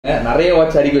நிறைய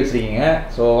வாட்ச் அடிக்க வச்சிருக்கீங்க.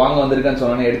 ஸோ வாங்க வந்திருக்கான்னு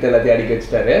சொன்னோன்னே எடுத்து எல்லாத்தையும் அடிக்க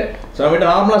வச்சுட்டாரு. ஸோ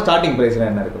நம்மகிட்ட நார்மலாக ஸ்டார்டிங் ப்ரைஸ்ல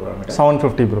என்ன இருக்கு ப்ரோ?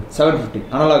 750 ப்ரோ. 750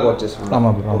 analogue watches.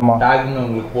 ஆமாம் ப்ரோ. ஆமாம். டேக்னு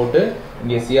உங்களுக்கு போட்டு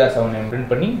இங்கே CR7 பிரிண்ட்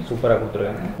பண்ணி சூப்பராக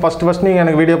கொடுத்துருக்காங்க. ஃபர்ஸ்ட் நீங்கள்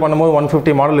எனக்கு வீடியோ பண்ணும்போது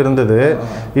 150 மாடல் இருந்தது.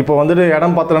 இப்போ வந்துட்டு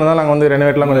இடம் பார்த்துலன்னா நாங்கள் வந்து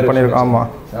ரெனோவேட்லாம் கொஞ்சம் பண்ணியிருக்கோம். ஆமாம்.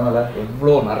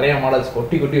 எவ்வளோ நிறைய மாடல்ஸ்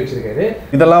கொட்டி கொட்டி வச்சிருக்காரு.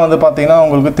 இதெல்லாம் வந்து பார்த்தீங்கன்னா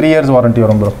உங்களுக்கு 3 இயர்ஸ் வாரண்டி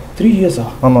வரும் ப்ரோ. 3 இயர்ஸா?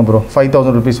 ஆமாம் ப்ரோ.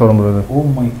 5000 ருபீஸ் வரும் ப்ரோ இது. Oh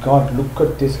my God, look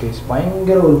at this case.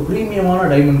 பயங்கர ஒரு ப்ரீமியமான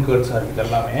டைமண்ட் கேர்ட்ஸாக இருக்குது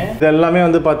எல்லாமே. இது எல்லாமே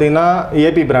வந்து பார்த்தீங்கன்னா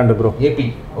ஏபி பிராண்டு ப்ரோ. ஏபி.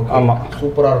 ஆமாம்.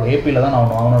 சூப்பராக இருக்கும். ஏபியில் தான்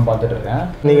நான் வாங்கணும்னு பார்த்துட்டு இருக்கேன்.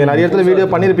 நீங்கள் நிறைய இடத்துல வீடியோ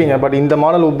பண்ணியிருப்பீங்க, பட் இந்த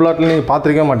மாடல் உப்லாட்டில் நீங்கள்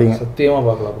பார்த்துருக்க மாட்டீங்க. சத்தியமாக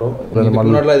பார்க்கலாம் ப்ரோ.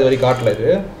 முன்னாடிலாம் இது வரைக்கும் காட்டல. இது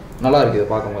நல்லா இருக்குது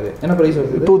பார்க்கும்போது. என்ன ப்ரைஸ்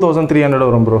வருது? 2300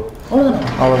 வரும் ப்ரோ.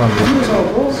 அவ்வளோதான்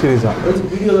ப்ரோ. சீரியஸா?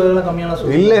 வீடியோலாம்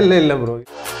கம்மியான இல்லை bro.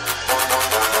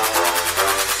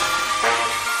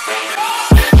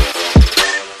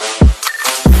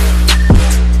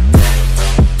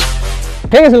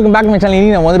 Hey guys, welcome back to my channel.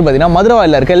 இன்னைக்கு நம்ம வந்து பார்த்தீங்கன்னா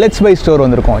மதுரவாயில இருக்க Letzz Buy ஸ்டோர்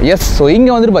வந்திருக்கோம். எஸ், ஸோ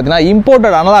இங்கே வந்து பார்த்தீங்கன்னா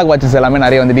இம்போர்ட்டட் அனலாக் வாட்சஸ் எல்லாமே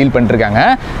நிறைய வந்து டீல் பண்ணிருக்காங்க.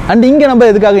 அண்ட் இங்கே நம்ம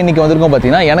எதுக்காக இன்றைக்கி வந்திருக்கோம்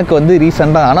பார்த்தீங்கன்னா, எனக்கு வந்து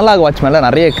ரீசெண்டாக அனலாக் வாட்ச் மேலே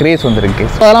நிறைய கிரேஸ் வந்துருக்கு.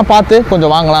 ஸோ அதெல்லாம் பார்த்து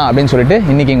கொஞ்சம் வாங்கலாம் அப்படின்னு சொல்லிட்டு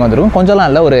இன்றைக்கி இங்கே வந்திருக்கும். கொஞ்சம்லாம்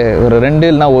இல்லை, ஒரு 2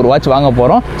 இல்லைனா 1 வாட்ச் வாங்க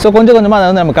போகிறோம். ஸோ கொஞ்சமாக அதை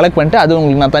வந்து நம்ம கலெக்ட் பண்ணிட்டு அது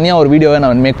உங்களுக்கு நான் தனியாக ஒரு வீடியோவை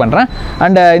நான் மேக் பண்ணுறேன்.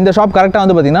 அண்ட் இந்த ஷாப் கரெக்டாக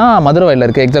வந்து பார்த்தீங்கன்னா மதுரவாயில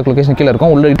இருக்க எக்ஸாக்ட் லொகேஷன் கீழே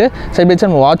இருக்கும். உள்ளிட்டு சைட் பை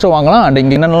சைட் வாட்சும் வாங்கலாம். அண்ட்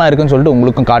இங்கே என்னென்னலாம் இருக்குன்னு சொல்லிட்டு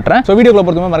உங்களுக்கும் காட்டுறேன். ஸோ வீடியோக்குள்ள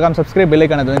பொறுத்தவரை மறக்காம சப்ஸ்கிரைப் பெல்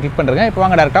ஐகானை கிளிக் பண்ணுறேன். இப்போ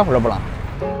வாங்க டேரெக்டாக உள்ள போகலாம்.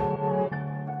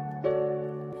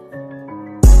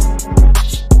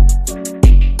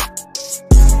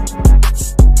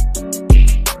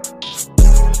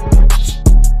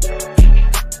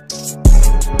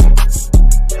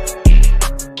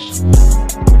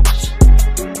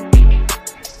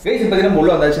 கைஸ் பார்த்தீங்கன்னா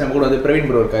உள்ள வந்தாச்சு. நம்ம கூட வந்து பிரவீன்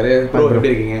ப்ரோ இருக்காரு. ப்ரோ எப்படி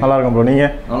இருக்கீங்க? நல்லா இருக்கும் ப்ரோ.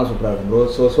 நீங்கள்? நல்லா சூப்பராக இருக்கும் ப்ரோ.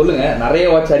 ஸோ சொல்லுங்க, நிறைய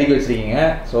வாட்ச் அடிக்க வச்சிருக்கீங்க.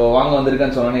 ஸோ வாங்க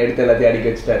வந்திருக்கான்னு சொன்னோன்னே எடுத்து எல்லாத்தையும் அடிக்க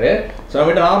வச்சுட்டாரு. ஸோ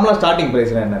நம்மகிட்ட நார்மலாக ஸ்டார்டிங்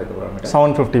ப்ரைஸ்ல என்ன இருக்கு ப்ரோ?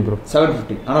 750 ப்ரோ.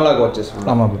 750 analogue watches.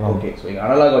 ஆமாம் ப்ரோ. ஓகே, ஸோ இங்கே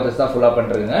அனலாக் வாட்சஸ் தான் ஃபுல்லாக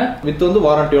பண்ணுறதுங்க. வித் வந்து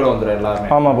வாரண்டியோட வந்துடும் எல்லாமே.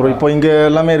 ஆமாம் ப்ரோ. இப்போ இங்கே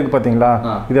எல்லாமே இருக்குது பார்த்தீங்களா?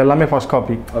 இது எல்லாமே ஃபர்ஸ்ட்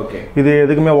காப்பி. ஓகே. இது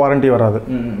எதுக்குமே வாரண்டி வராது.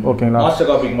 ஓகேங்களா? மாஸ்டர்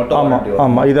காப்பிக்கு மட்டும்.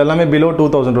 ஆமாம். இது எல்லாமே பிலோ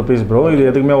 2000 ருபீஸ் ப்ரோ. இது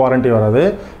எதுக்குமே வாரண்டி வராது.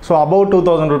 ஸோ அபவுட்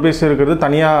 2000 ருபீஸ் இருக்கிறது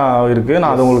தனியாக இருக்குது.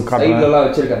 நான் அது உங்களுக்கு சைட்லலாம்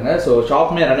வச்சிருக்காங்க. ஸோ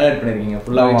ஷாப்மே ரெனோவேட் பண்ணிருக்கீங்க,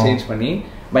 ஃபுல்லாகவே சேஞ்ச் பண்ணி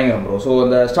பயங்கரம் ப்ரோ. ஸோ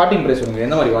அந்த ஸ்டார்டிங் ப்ரைஸ் உங்களுக்கு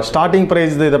என்ன மாதிரி வாட்ச்? ஸ்டார்டிங்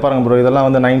ப்ரைஸ் இதை பாருங்க ப்ரோ. இதெல்லாம்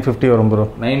வந்து 950 வரும் ப்ரோ.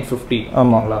 950.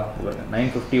 ஆமாங்களா?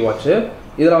 950 வாட்ச்.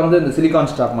 இதெல்லாம் வந்து இந்த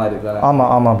சிலிகான் ஸ்டாக் மாதிரி இருக்கா?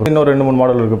 ஆமாம் ப்ரோ. இன்னும் 2-3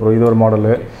 மாடல் இருக்குது ப்ரோ. இது ஒரு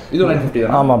மாடலு. இது 950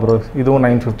 தான். ஆமாம் ப்ரோ. இதுவும்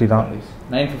 950 தான்.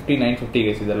 950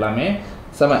 கேஸ். இது எல்லாமே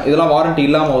செம. இதெல்லாம் வாரண்டி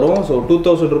இல்லாமல் வரும். ஸோ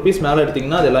 2000 ருபீஸ் மேலே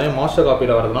எடுத்திங்கன்னா அது எல்லாமே மாஸ்டர்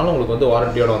காப்பியில் வரதுனால உங்களுக்கு வந்து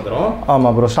வாரண்டியோட வந்துடும்.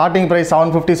 ஆமாம் ப்ரோ. ஸ்டார்டிங் ப்ரைஸ்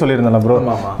 750 சொல்லியிருந்தேன் ப்ரோ.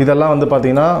 இதெல்லாம் வந்து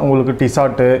பார்த்தீங்கன்னா உங்களுக்கு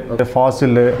டிஷார்ட்டு,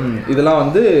 ஃபாசில், இதெல்லாம்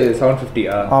வந்து 750.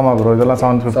 ஆமாம் ப்ரோ. இதெல்லாம்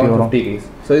 750 வரும்.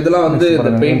 ஸோ இதெல்லாம் வந்து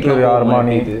இந்த பெயிண்ட்ல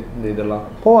அர்மானி இதெல்லாம்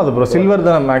போகாது ப்ரோ. சில்வர்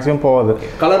தான் மேக்ஸிமம் போகாது.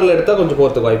 கலரில் எடுத்தால் கொஞ்சம்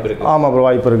போகிறதுக்கு வாய்ப்பு இருக்குது. ஆமாம் ப்ரோ,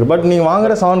 வாய்ப்பு இருக்குது. பட் நீங்கள்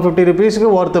வாங்குற 750 ருபீஸ்க்கு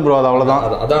ஒர்த்து ப்ரோ. அது அவ்வளோதான்.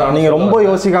 அதான் நீங்கள் ரொம்ப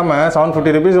யோசிக்காமல்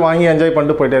 750 ருபீஸ் வாங்கி என்ஜாய்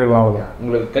பண்ணிட்டு போயிட்டே இருக்கலாம். அவ்வளோ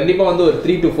உங்களுக்கு கண்டிப்பாக வந்து ஒரு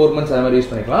 3 to 4 months அந்த மாதிரி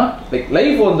யூஸ் பண்ணிக்கலாம். லைக்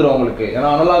லைஃப் வந்துடும் உங்களுக்கு.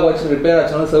 ஏன்னா அனலாக் வாட்ச் ரிப்பேர்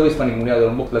ஆச்சுனாலும் சர்வீஸ் பண்ணிக்க முடியும். அது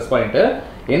ரொம்ப ப்ளஸ் பாயிண்ட்டு.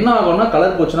 என்ன ஆகும்னா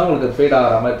கலர் போச்சுன்னா உங்களுக்கு ஃபேட்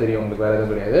ஆகிற மாதிரி தெரியும். உங்களுக்கு வேறு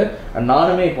எதுவும் கிடையாது. அண்ட்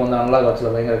நானுமே இப்போ வந்து அனலாக்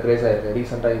வாட்சில் பயங்கர கிரேஸ் ஆகிருக்கு.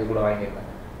 ரீசெண்டாக இது கூட வாங்கியிருக்கேன்.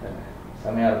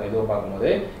 செமையாக இருக்கும் இதுவும் பார்க்கும்போது.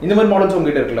 இந்த மாதிரி மாடல்ஸ்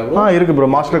உங்ககிட்ட இருக்குல்ல ப்ரோ? இருக்குது ப்ரோ.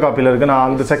 மாஸ்டர் காப்பியில் இருக்குது. நான்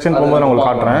அந்த செக்ஷன் போகும்போது நான் உங்களுக்கு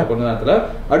காட்டுறேன் கொஞ்ச நேரத்தில்.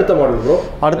 அடுத்த மாடல் ப்ரோ.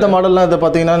 அடுத்த மாடல்லாம் இதை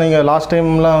பார்த்தீங்கன்னா நீங்கள் லாஸ்ட்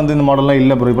டைம்லாம் வந்து இந்த மாடல்லாம்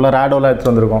இல்லை ப்ரோ. இப்போலாம் ரேடோலாம்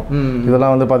எடுத்து வந்திருக்கோம்.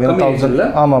 இதெல்லாம் வந்து பார்த்தீங்கன்னா 1000.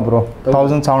 ஆமாம் ப்ரோ.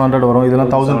 1700 வரும்.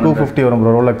 இதெல்லாம் 1250 வரும்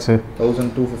ப்ரோ. ரோலெக்ஸு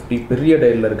 1250 பெரிய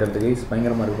டயலில் இருக்கிறதுக்கு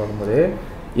பயங்கரமாக இருக்கு பார்க்கும்போது.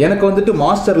 எனக்கு வந்துட்டு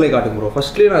மாஸ்டர்லேயே காட்டுங்க ப்ரோ.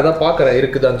 ஃபர்ஸ்ட்லேயே நான் அதான் பார்க்குறேன்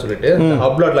இருக்குதான்னு சொல்லிட்டு.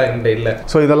 அப்லாட்லாம் என்கிட்ட இல்லை.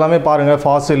 ஸோ இதெல்லாமே பாருங்கள்.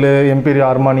 ஃபாசில், எம்பீரியல்,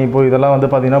 அர்மானி, இப்போ இதெல்லாம் வந்து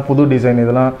பார்த்தீங்கன்னா புது டிசைன்.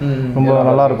 இதெல்லாம் ரொம்ப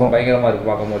நல்லாயிருக்கும். பயங்கரமாக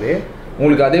இருக்குது பார்க்கும்போது.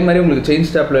 உங்களுக்கு அதே மாதிரி உங்களுக்கு செயின்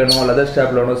ஸ்டாப்பில் வேணும், லெதர்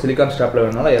ஸ்டாப்பில் வேணும், சிலிக்கான் ஸ்டாப்பில்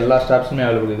வேணும்னால எல்லா ஸ்டாப்ஸுமே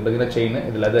அவைலபிள். இது பார்த்தீங்கன்னா செயின்,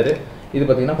 இது லெதரு, இது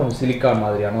பார்த்தீங்கன்னா கொஞ்சம் சிலிக்கான்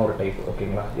மாதிரியான ஒரு டைப்.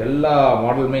 ஓகேங்களா? எல்லா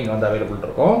மாடலுமே இங்கே வந்து அவைலபிள்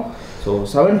இருக்கும். ஸோ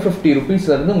 750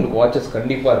 ருபீஸ்லேருந்து உங்களுக்கு வாட்சஸ்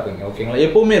கண்டிப்பாக இருக்குங்க. ஓகேங்களா?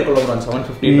 எப்போவுமே இருக்கணும்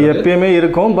 750. எப்பயுமே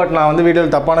இருக்கும். பட் நான் வந்து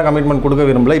வீடியோவில் தப்பான கமிட்மெண்ட் கொடுக்க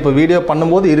விரும்பல. இப்போ வீடியோ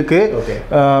பண்ணும்போது இருக்குது.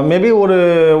 மேபி ஒரு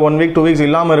 1 week 2 weeks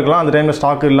இல்லாமல் இருக்கலாம். அந்த டைமில்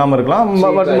ஸ்டாக் இல்லாமல் இருக்கலாம்.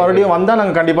 பட் மறுபடியும் வந்தால்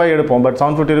நாங்கள் கண்டிப்பாக எடுப்போம். பட்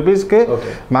 750 ருபீஸ்க்கு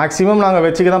மேக்ஸிமம் நாங்கள்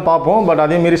வச்சுக்க தான் பார்ப்போம். பட்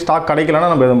அதே மாரி ஸ்டாக்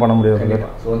கிடைக்கலன்னா நம்ம எதுவும் பண்ண முடியாது.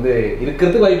 ஸோ வந்து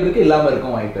இருக்கிறதுக்கு வாய்ப்பு இருக்குது, இல்லாமல்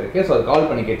இருக்கும் வாய்ப்பு இருக்குது. ஸோ அது கால்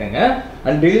பண்ணி கேட்டேங்க.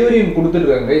 அண்ட் டெலிவரி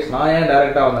கொடுத்துருக்காங்க கைஸ். நான் ஏன்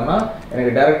டேரெக்டாக வந்தேன்னா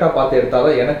எனக்கு டேரெக்டாக பார்த்து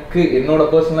எடுத்தாலும் எனக்கு என்னோட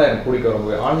பர்சனலாக எனக்கு பிடிக்கும்.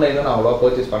 ரொம்ப ஆன்லைனில் நான் அவ்வளோ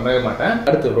பர்ச்சேஸ் பண்ணவே மாட்டேன்.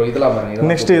 அடுத்து ப்ரோ இதெல்லாம் பாருங்க.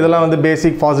 நெக்ஸ்ட் இதெல்லாம் வந்து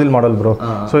பேசிக் ஃபாசில் மாடல் ப்ரோ.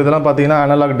 ஸோ இதெல்லாம் பார்த்தீங்கன்னா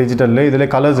அனலாக் டிஜிட்டல். இதில்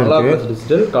கலர்ஸ் இருக்குது.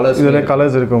 இதில்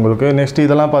கலர்ஸ் இருக்குது உங்களுக்கு. நெக்ஸ்ட்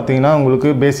இதெல்லாம் பார்த்தீங்கன்னா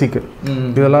உங்களுக்கு பேசிக்.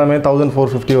 இதெல்லாமே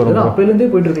 1450 வரும். அப்போலேருந்தே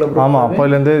போயிட்டு இருக்கலாம். ஆமாம்,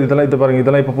 அப்போலேருந்து இதெல்லாம் இது பாருங்க.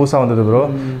 இதெல்லாம் இப்போ புதுசாக வந்தது ப்ரோ.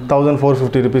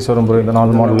 1450 ருபீஸ் வரும் ப்ரோ இந்த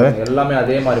 4 மாடல். எல்லாமே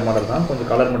அதே மாதிரி மாடல் தான், கொஞ்சம்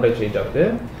கலர் மட்டும் சேஞ்ச் ஆகுது.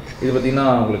 இது பார்த்தீங்கன்னா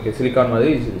உங்களுக்கு சிலிக்கான் மாதிரி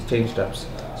செயின் ஸ்ட்ராப்ஸ்.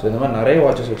 ஸோ இந்த மாதிரி நிறைய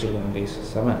வாட்சஸ் வச்சிருக்கோம் கைஸ்.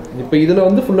 செம. இப்போ இதில்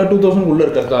வந்து ஃபுல்லாக 2000 உள்ள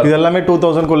இருக்கிறதா? இது எல்லாமே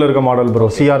 2000 குள்ள இருக்க மாடல் ப்ரோ.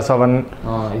 CR7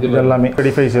 இது எல்லாமே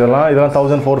 35 இதெல்லாம்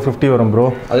 1450 வரும் ப்ரோ.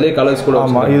 அதுலேயே கலர்ஸ் கூட.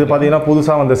 ஆமாம், இது பார்த்தீங்கன்னா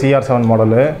புதுசாக வந்த CR7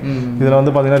 மாடலு. இதில்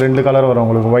வந்து பார்த்தீங்கன்னா 2 கலர் வரும்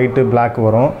உங்களுக்கு, ஒயிட்டு பிளாக்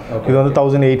வரும். இது வந்து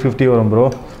 1850 வரும் ப்ரோ.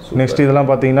 நெக்ஸ்ட் இதெல்லாம்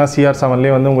பார்த்தீங்கன்னா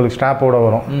CR7லேயே வந்து உங்களுக்கு ஸ்ட்ராப்போட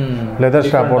வரும், லெதர்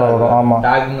ஸ்ட்ராப்போட வரும். ஆமாம்,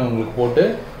 டேக்னு உங்களுக்கு போட்டு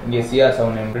இங்கே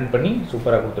CR7 பிரிண்ட் பண்ணி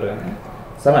சூப்பராக கொடுத்துருக்காங்க.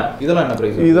 செம. இதெல்லாம் என்ன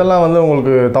ப்ரைஸ்? இதெல்லாம் வந்து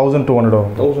உங்களுக்கு 1200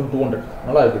 வரும். 1200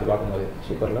 நல்லா இருக்குது பார்க்கும்போது.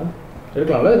 சூப்பரில்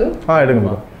எடுக்கலாம்ல இது? எடுங்க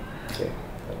ப்ரோ. சரி,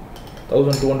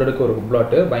 1200க்கு ஒரு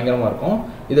குப்ளாட்டு பயங்கரமாக இருக்கும்.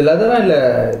 இது லெதரா இல்லை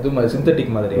இது மாதிரி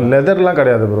சிந்தட்டிக் மாதிரி? லெதர்லாம்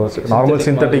கிடையாது ப்ரோ, நார்மல்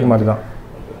சிந்தட்டிக் மாதிரி தான்.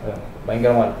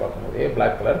 பயங்கரமாக இருக்குது பார்க்கும்போது.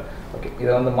 Black colour. ஓகே,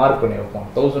 இதை வந்து மார்க் பண்ணி வைப்போம்.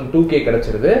 1002K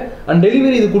கிடச்சிருது. அண்ட்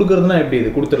டெலிவரி இது கொடுக்குறதுனா எப்படி? இது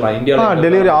கொடுத்துடலாம் இந்தியாவில்?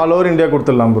 டெலிவரி ஆல் ஓவர் இந்தியா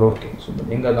கொடுத்துடலாம் ப்ரோ. Okay, super.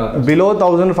 எங்கே தான் பிலோ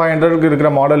 1500 இருக்கிற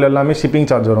மாடல் எல்லாமே ஷிப்பிங்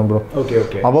சார்ஜ் வரும் ப்ரோ. Okay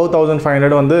okay. அபவ்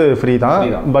 1500 வந்து ஃப்ரீ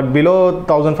தான், பட் பிலோ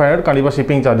 1500 கண்டிப்பாக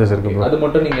ஷிப்பிங் சார்ஜஸ் இருக்குது ப்ரோ. அது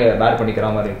மட்டும் நீங்கள் பேர் பண்ணிக்கிற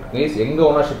மாதிரி இருக்கு. எங்கே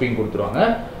வேணால் ஷிப்பிங் கொடுத்துருவாங்க.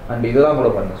 அண்ட் இதெல்லாம்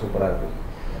கூட பாருங்கள், சூப்பராக இருக்குது.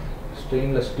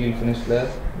 ஸ்டெயின்லெஸ் ஸ்டீல் ஃபினிஷில்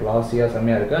கிளாஸியாக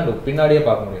செம்மையாக இருக்குது. அண்ட் பின்னாடியே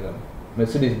பார்க்க முடியுது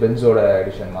மெர்சிடிஸ் பென்ஸோட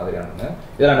எடிஷன் மாதிரியானது.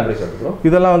 இதெல்லாம் என்ன ப்ரைஸ் வருது ப்ரோ?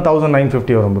 இதெல்லாம்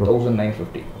 1950 வரும் ப்ரோ.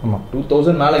 1950. ஆமாம்,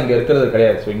 2000 மேலே இங்கே இருக்கிறது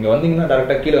கிடையாது. ஸோ இங்கே வந்தீங்கன்னா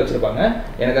டேரெக்டாக கீழே வச்சிருப்பாங்க.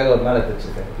 எனக்காக ஒரு மேலே எடுத்து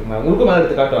வச்சிருக்கேன். உங்களுக்கு மேலே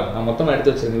எடுத்து காட்டுவாங்க. நான் மொத்தமாக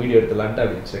எடுத்து வச்சிருக்கேன், வீடியோ எடுத்துலான்ட்டு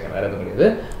அப்படி வச்சிருக்கேன். வேறு எதுவும் கிடையாது.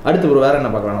 அடுத்து ப்ரோ வேறு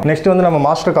என்ன பார்க்கலாம்? நெக்ஸ்ட் வந்து நம்ம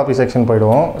மாஸ்டர் காப்பி செக்ஷன்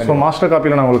போயிடுவோம். ஸோ மாஸ்டர்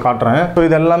காப்பியில் நான் உங்களுக்கு காட்டுறேன். ஸோ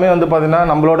இது எல்லாமே வந்து பார்த்தீங்கன்னா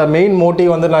நம்மளோட மெயின்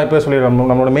மோட்டிவ் வந்து நான் இப்போ சொல்லிடுறேன்.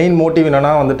 நம்மளோட மெயின் மோட்டிவ்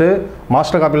என்னன்னா வந்துட்டு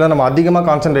மாஸ்டர் காப்பியில் தான் நம்ம அதிகமாக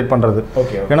கான்சென்ட்ரேட் பண்ணுறது.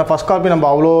 ஏன்னா ஃபர்ஸ்ட் காப்பி நம்ம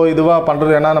அவ்வளோ இதுவாக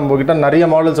பண்ணுறது, ஏன்னா நம்ம கிட்ட நிறைய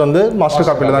மாடல்ஸ் வந்து மாஸ்டர்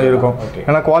காப்பியில் தான் இருக்கும்.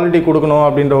 ஏன்னா குவாலிட்டி கொடுக்கணும்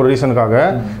அப்படின்ற ஒரு ரீசனுக்காக.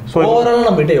 ஸோ ஓவரால்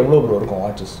நம்ம கிட்ட எவ்வளோ ப்ரோ இருக்கும்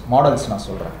வாட்சஸ்? மாடல்ஸ் நான்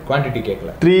சொல்கிறேன், குவான்டிட்டி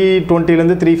கேட்கல.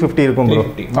 320லேருந்து 350 இருக்கும் ப்ரோ.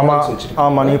 ஆமாம்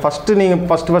ஆமாம். நீங்கள் ஃபஸ்ட்டு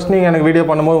நீங்கள் எனக்கு வீடியோ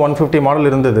பண்ணும்போது 150 மாடல்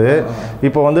இருந்தது.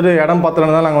 இப்போ வந்துட்டு இடம்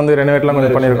பத்திரம் தான் நாங்கள் வந்து ரெனோவேட்லாம்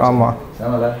கொஞ்சம் பண்ணியிருக்கோம். ஆமாம்,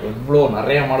 எவ்வளோ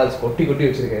நிறைய மாடல்ஸ் கொட்டி கொட்டி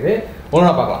வச்சிருக்காரு.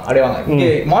 ஒன்றா பார்க்கலாம். அப்படியே வாங்க. இங்கே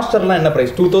மாஸ்டர்லாம் என்ன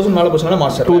ப்ரைஸ்? 2000 மேலே போச்சுனாலே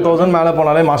மாஸ்டர். 2000 மேலே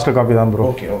போனாலே மாஸ்டர் காப்பி தான் bro.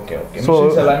 Okay okay okay. So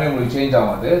எல்லாமே உங்களுக்கு சேஞ்ச்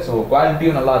ஆகாது. ஸோ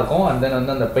குவாலிட்டியும் நல்லா இருக்கும். அண்ட் தென்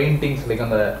வந்து அந்த பெயிண்டிங்ஸ் லைக்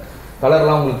அந்த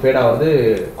கலர்லாம் உங்களுக்கு ஃபேட் ஆகுது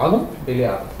ஆகும், டிலே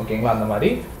ஆகும். ஓகேங்களா? அந்த மாதிரி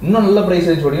இன்னும் நல்ல ப்ரைஸ்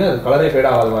வச்சு போட்டிங்கன்னா அது கலரே ஃபேட்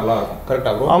ஆகாத மாதிரிலாம் இருக்கும்.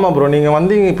 கரெக்டாக ப்ரோ? ஆமாம் ப்ரோ. நீங்கள்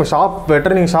வந்து இப்போ ஷாப்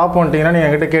பெட்டர், நீங்கள் ஷாப் வந்துட்டீங்கன்னா நீங்கள்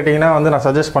என்கிட்ட கேட்டிங்கன்னா வந்து நான்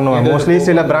சஜஸ்ட் பண்ணுவேன். மோஸ்ட்லி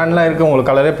சில பிராண்ட்லாம் இருக்குது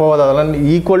உங்களுக்கு கலரே போகாது, அதெல்லாம்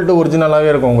ஈக்குவல் டு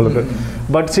ஒரிஜினலாகவே இருக்கும் உங்களுக்கு.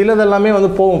 பட் சிலதெல்லாமே வந்து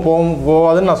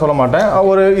போகாதுன்னு நான் சொல்ல மாட்டேன்.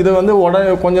 ஒரு இது வந்து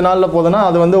உடனே கொஞ்ச நாளில் போகுதுன்னா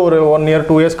அது வந்து ஒரு 1 year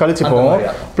 2 years கழிச்சு போகும்.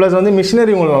 ப்ளஸ் வந்து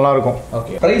மிஷினரி உங்களுக்கு நல்லாயிருக்கும்.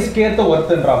 ஓகே, ப்ரைஸ்க்கு ஏற்ற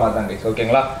ஒர்த்துன்ற மாதிரி தான் கைஸ்.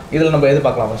 ஓகேங்களா? இதில் நம்ம எது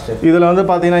பார்க்கலாம் ஃபஸ்ட்டு? இதில் வந்து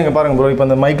பார்த்தீங்கன்னா இங்கே பாருங்கள் ப்ரோ, இப்போ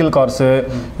இந்த மைக்கேல் கார்ஸு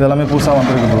இதெல்லாமே புதுசாக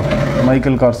வந்துருக்கு ப்ரோ.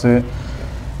 மைக்கேல் கார்ஸு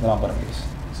இதெல்லாம் பாருங்க கைஸ்,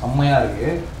 செம்மையாக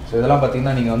இருக்குது. ஸோ இதெல்லாம்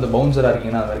பார்த்தீங்கன்னா நீங்கள் வந்து பவுன்சராக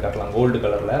இருக்கீங்கன்னா அது மாதிரி காட்டலாம் கோல்டு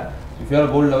கலரில். If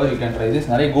you are gold lower you can try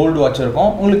this. நிறைய கோல்டு வாட்ச்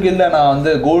இருக்கும் உங்களுக்கு. இல்லை நான்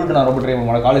வந்து கோல்டு நான் ரொம்ப ட்ரை பண்ண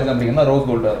மாட்டேன். காலேஜ் அப்படிங்கன்னா ரோஸ்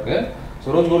கோல்டாக இருக்குது. ஸோ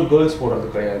ரோஸ் கோல்டு கேர்ள்ஸ் போடுறது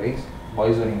கிடையாது,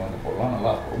 பாய்ஸும் நீங்கள் வந்து போடலாம். நல்லா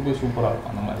இருக்கும், ரொம்ப சூப்பராக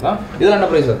இருக்கும். அந்த மாதிரி தான். இதெல்லாம் என்ன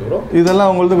ப்ரைஸ் ஆகுது ப்ரோ? இதெல்லாம்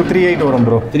உங்களுக்கு 38 வரும்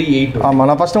ப்ரோ. 38? ஆமாம்.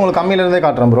 நான் ஃபஸ்ட்டு உங்களுக்கு கம்மியிலேருந்தே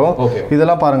காட்டுறேன் ப்ரோ. ஓகே.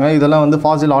 இதெல்லாம் பாருங்கள், இதெல்லாம் வந்து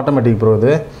ஃபாசில் ஆட்டோமேட்டிக் ப்ரோ.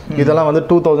 இதெல்லாம் வந்து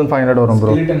 2500 வரும்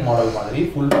ப்ரோ. ரிட்டன் மாடல் மாதிரி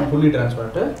ஃபுல்லி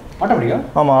டிரான்ஸ்பரண்ட் ஆட்டோமேட்டிக்கா?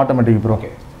 ஆமாம், ஆட்டோமேட்டிக் ப்ரோ.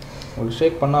 ஓகே. உங்களுக்கு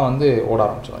ஷேக் பண்ணால் வந்து ஓட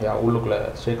ஆரம்பிச்சிடும். உள்ளுக்குள்ளே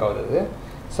ஷேக் ஆகுது.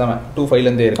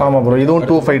 25லேருந்தே இருக்குது. ஆமாம் ப்ரோ. இதுவும்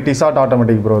 25 டிசார்ட்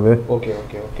automatic bro. Okay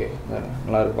okay okay.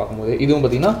 நல்லா இருக்குது பார்க்கும்போது. இதுவும்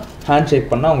பார்த்தீங்கன்னா ஹேண்ட் ஷேக்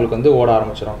பண்ணால் உங்களுக்கு வந்து ஓட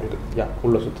ஆரம்பிச்சிடும் உங்களுக்கு.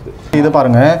 உள்ளே சுற்றுது. இது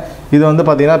பாருங்கள், இது வந்து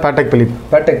பார்த்தீங்கன்னா பேட்டெக் பிலிப்.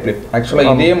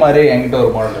 ஆக்சுவலாக இதே மாதிரி என்கிட்ட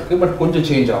ஒரு மாடல் இருக்குது, பட் கொஞ்சம்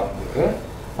சேஞ்ச் ஆகும் உங்களுக்கு.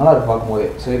 நல்லா இருக்கு பார்க்கும்போது.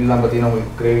 சரி, இதெல்லாம் பார்த்தீங்கன்னா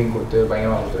உங்களுக்கு கிரேவிங் கொடுத்து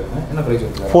பயங்கரமாக கொடுத்துருக்காங்க. என்ன ப்ரைஸ்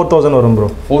வருது? 4000 வரும் ப்ரோ.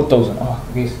 4000?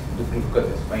 ப்ளீஸ்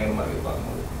பயங்கரமாக இருக்குது பார்க்கும்போது.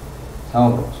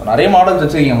 ஆமாம் ப்ரோ. ஸோ நிறைய மாடல்ஸ்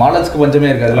வச்சுருக்கீங்க, மாடல்ஸ்க்கு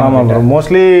பஞ்சமே இருக்காது. ஆமாம் ப்ரோ.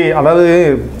 மோஸ்ட்லி அதாவது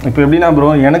இப்போ எப்படின்னா ப்ரோ,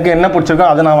 எனக்கு என்ன பிடிச்சிருக்கோ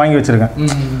அதை நான் வாங்கி வச்சுருக்கேன்.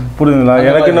 புரியுதுங்களா?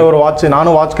 எனக்குன்னு ஒரு வாட்ச்,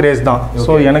 நானும் வாட்ச் கிரேஸ் தான்.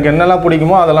 ஸோ எனக்கு என்னெல்லாம்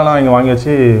பிடிக்குமோ அதெல்லாம் நான் இங்கே வாங்கி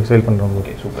வச்சு சேல் பண்ணுறோம்.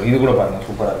 Okay, super. இது கூட பாருங்கள்,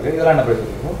 சூப்பராக இருக்குது. இதெல்லாம் என்ன ப்ரைஸ்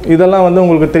இருக்கும்? இதெல்லாம் வந்து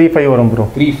உங்களுக்கு 35 வரும் ப்ரோ.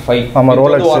 35? ஆமாம்.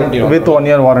 ரோலெக்ஸ் வித் 1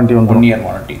 year வாரண்டி வந்துடும். 1 year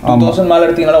வாரண்டி. 2000 மேலே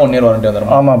எடுத்தீங்கன்னா 1 year வாரண்டி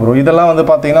வந்துடும். ஆமாம் ப்ரோ. இதெல்லாம் வந்து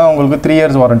பார்த்தீங்கன்னா உங்களுக்கு 3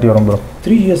 years வாரண்டி வரும் ப்ரோ.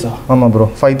 3 years-ஆ? ஆமாம் ப்ரோ.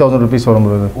 5000 rupees வரும்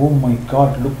bro. Oh my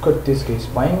God, look at this guys.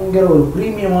 பயங்கர ஒரு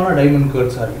ப்ரீமியமான டைமண்ட்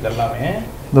கேர்ட்ஸாக இருக்குது எல்லாமே.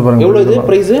 இது பாருங்க. எவ்வளோ இது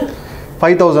ப்ரைஸு?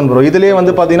 5000 ப்ரோ. இதுலேயே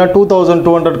வந்து பார்த்தீங்கன்னா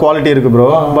 2200 குவாலிட்டி இருக்குது ப்ரோ.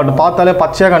 பட் பார்த்தாலே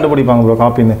பச்சையாக கண்டுபிடிப்பாங்க ப்ரோ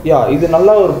காப்பின்னு. இது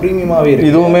நல்லா ஒரு ப்ரீமியமாகவே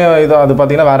இருக்குது. இதுவுமே இது அது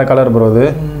பார்த்தீங்கன்னா வேறு கலர் ப்ரோ. இது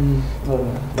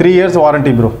 3 years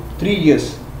வாரண்டி ப்ரோ. 3 years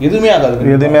எதுவுமே ஆகாது?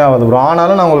 எதுவுமே ஆகாது ப்ரோ.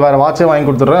 ஆனாலும் நான் உங்களுக்கு வேறு வாட்சே வாங்கி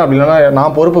கொடுத்துட்றேன். அப்படி இல்லைனா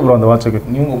நான் பொறுப்பு ப்ரோ அந்த வாட்சுக்கு.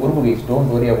 நீங்கள் பொறுப்பு guys,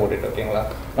 don't worry about it. ஓகேங்களா?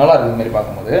 நல்லா இருக்குது இந்த மாதிரி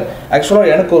பார்க்கும்போது.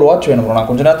 ஆக்சுவலாக எனக்கு ஒரு வாட்ச் வேணும் ப்ரோ. நான்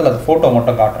கொஞ்ச நேரத்தில் அது ஃபோட்டோ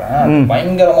மட்டும் காட்டுறேன்.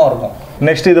 பயங்கரமாக இருக்கும்.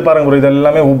 நெக்ஸ்ட் இது பாருங்க ப்ரோ. இது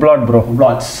எல்லாமே உப்ளாட் ப்ரோ.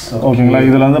 உப்ளாட்ஸ். ஓகேங்களா?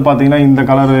 இதில் வந்து பார்த்தீங்கன்னா இந்த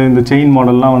கலர், இந்த செயின்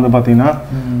மாடல்லாம் வந்து பார்த்தீங்கன்னா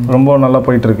ரொம்ப நல்லா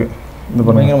போயிட்டுருக்கு. இது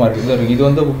பயங்கரமாக இருக்குது. இது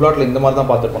வந்து உப்லாட்டில் இந்த மாதிரி தான்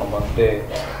பார்த்துருப்போம் நம்ம வந்துட்டு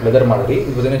லெதர் மாதிரி.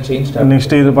 இது பார்த்தீங்கன்னா செயின் ஸ்ட்ராப்.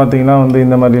 நெக்ஸ்ட் இது பார்த்தீங்கன்னா வந்து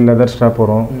இந்த மாதிரி லெதர் ஸ்ட்ராப்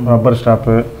வரும், ரப்பர்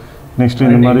ஸ்ட்ராப்பு. நெக்ஸ்ட்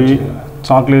இந்த மாதிரி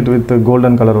சாக்லேட் வித்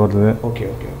கோல்டன் கலர் வருது. Okay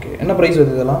okay okay. என்ன ப்ரைஸ்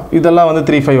வருது இதெல்லாம்? இதெல்லாம் வந்து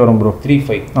 3.5 வரும் ப்ரோ.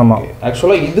 3.5. ஆமாம்.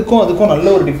 ஆக்சுவலாக இதுக்கும் அதுக்கும் நல்ல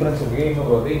ஒரு டிஃப்ரென்ஸ் இருக்குது.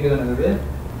 இங்கே தான்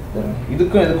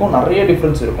இதுக்கும் நிறைய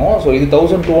டிஃப்ரென்ஸ் இருக்கும். ஸோ இது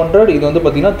 1200, இது வந்து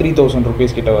பார்த்தீங்கன்னா 3000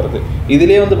 rupees கிட்ட வருது.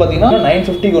 இதுலேயே வந்து பார்த்தீங்கன்னா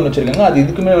 950 ஒன்று வச்சிருக்காங்க. அது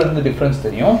இதுக்குமே வந்து டிஃப்ரென்ஸ்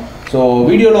தெரியும். ஸோ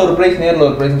வீடியோவில் ஒரு ப்ரைஸ், நேரில்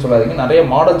ஒரு ப்ரைஸ்னு சொல்லாதீங்க. நிறைய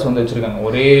மாடல்ஸ் வந்து வச்சிருக்காங்க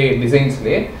ஒரே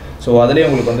டிசைன்ஸ்லேயே. ஸோ அதிலே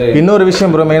உங்களுக்கு வந்து இன்னொரு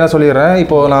விஷயம் ப்ரோ மெயினாக சொல்லிடுறேன்.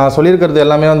 இப்போ நான் சொல்லியிருக்கிறது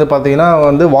எல்லாமே வந்து பார்த்தீங்கன்னா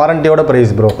வந்து வாரண்டியோட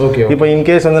ப்ரைஸ் ப்ரோ. ஓகே. இப்போ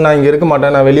இன்கேஸ் வந்து நான் இங்கே இருக்க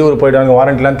மாட்டேன், நான் வெளியூர் போய்ட்டு அங்கே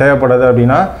வாரண்டிலாம் தேவைப்படாது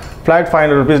அப்படின்னா ஃப்ளாட்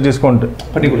 500 rupees டிஸ்கவுண்ட்.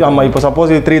 ஆமாம். இப்போ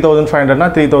சப்போஸ் இது 3500னா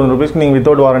 3000 rupees நீங்கள்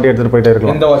வித்தவுட் வாரண்டி எடுத்துகிட்டு போயிட்டே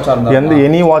இருக்கலாம். எந்த வாட்சாக இருந்தாலும், எந்த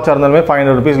எனி வாட்சாக இருந்தாலுமே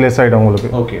 500 rupees லெஸ் ஆகிடும்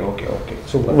உங்களுக்கு. Okay okay okay.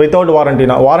 Super. Without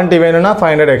வாரண்டினா, warranty வேணும்னா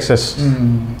 500 எக்ஸஸ்.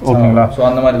 ஓகேங்களா? ஸோ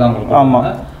அந்த மாதிரி தான் உங்களுக்கு.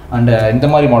 ஆமாம். அண்ட் இந்த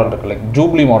மாதிரி மாடல் இருக்குது, லைக்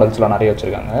ஜூப்ளி மாடல்ஸ்லாம் நிறைய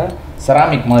வச்சுருக்காங்க.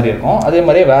 செராமிக் மாதிரி இருக்கும். அதே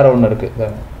மாதிரியே வேறு ஒன்று இருக்குது,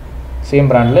 சேம்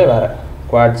பிராண்டில் வேறு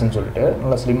குவாட்ஸ்ன்னு சொல்லிட்டு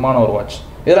நல்ல ஸ்லிம்மான ஒரு வாட்ச்.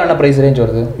 இதெல்லாம் என்ன ப்ரைஸ் ரேஞ்ச்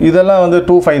வருது? இதெல்லாம் வந்து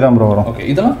 2.5 தான் ப்ரோ வரும். ஓகே.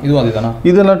 இதெல்லாம் இதுவும் அதுதானா?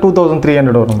 இதெல்லாம்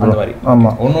 2300 வரும் அந்த மாதிரி.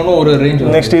 ஆமாம். ஒன்று ஒரு ரேஞ்ச்.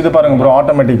 நெக்ஸ்ட் இது பாருங்க ப்ரோ,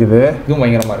 ஆட்டோமேட்டிக். இதுவும்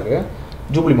பயங்கரமாக இருக்குது.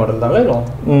 ஜூப்ளி மாடல் தானே?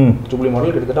 ஜூப்ளி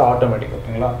மாடல் கிட்டத்தட்ட ஆட்டோமேட்டிக்.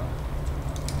 ஓகேங்களா?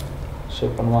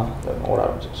 ஷேப் பண்ணுவா ஓட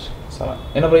ஆரம்பிச்சிச்சு.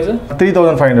 என்ன price?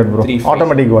 3500 bro,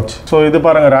 automatic watch. So இது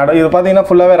பாருங்க ரேடோ. இது பார்த்தீங்கன்னா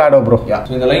ஃபுல்லாகவே ரேடோ ப்ரோ.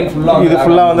 இந்த லைன் ஃபுல்லாக, இது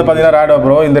ஃபுல்லாக வந்து பார்த்தீங்கன்னா ரேடோ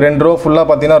ப்ரோ. இந்த 2 ரோ ஃபுல்லாக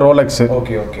பார்த்தீங்கன்னா ரோலெக்ஸ்.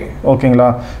 Okay okay. ஓகேங்களா?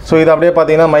 ஸோ இது அப்படியே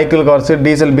பார்த்தீங்கன்னா Michael cars,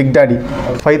 diesel, big daddy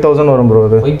 5000 வரும் ப்ரோ.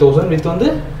 இது 5000 வித் வந்து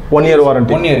 1 year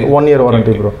warranty. 1 year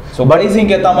warranty bro. So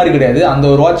pricing ஏற்ற மாதிரி கிடையாது. அந்த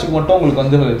ஒரு வாட்சுக்கு மட்டும் உங்களுக்கு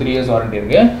வந்து 3 years வாரண்டி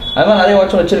இருக்கு. அது மாதிரி நிறைய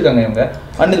வாட்ச் வச்சிருக்காங்க இவங்க.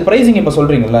 அண்ட் இது ப்ரைஸிங் இப்போ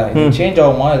சொல்றீங்கல்ல, சேஞ்ச்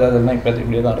ஆகுமா ஏதாவது? இப்போ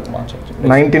இப்படியே தான் இருக்குமா?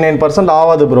 99%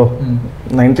 ஆகாது ப்ரோ.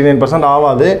 99%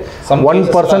 ஆகாது.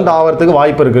 1% ஆகிறதுக்கு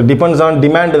வாய்ப்பு இருக்குது. டிபெண்ட்ஸ் ஆன்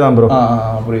டிமாண்ட் தான் ப்ரோ.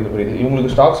 புரியுது புரியுது.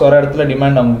 இவங்களுக்கு ஸ்டாக்ஸ் வர இடத்துல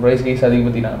டிமாண்ட், அவங்க ப்ரைஸ் கேஸ்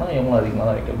அதிகப்படுத்தினாங்கன்னா இவங்களும் அதிகமாக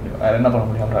தான் வைக்க முடியும். வேறு என்ன பண்ண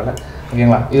முடியும் அவங்களால?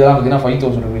 ஓகேங்களா? இதெல்லாம் பார்த்தீங்கன்னா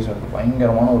 5000 rupees வருது.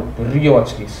 பயங்கரமான ஒரு பெரிய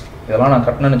வாட்ச் கேஸ். இதெல்லாம் நான்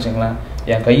கட்டணும்னு வச்சுங்களேன்,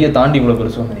 என் கையை தாண்டி இவ்வளோ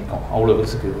பெருசு வந்து நிற்கும். அவ்வளோ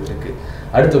பெருசுக்கு இது இருக்குது.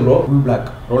 அடுத்து ப்ரோ, ஃபுல் பிளாக்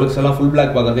ரோலெக்ஸ் எல்லாம் ஃபுல்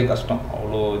பிளாக் பார்க்கறதே கஷ்டம்,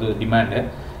 அவ்வளோ இது டிமாண்டு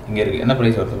இங்கே இருக்குது. என்ன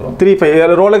ப்ரைஸ் வருது ப்ரோ?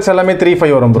 3.5. ரோலெக்ஸ் எல்லாமே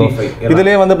 3.5 வரும் ப்ரோ.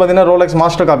 இதுலேயே வந்து பார்த்தீங்கன்னா ரோலெக்ஸ்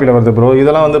மாஸ்டர் காப்பியில் வருது ப்ரோ.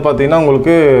 இதெல்லாம் வந்து பார்த்தீங்கன்னா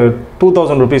உங்களுக்கு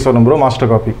 2000 rupees வரும் bro master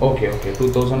copy. Okay okay.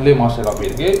 2000லேயே master copy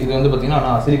இருக்குது. இது வந்து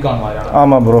பார்த்தீங்கன்னா சிலிக்கான் மாதிரியான.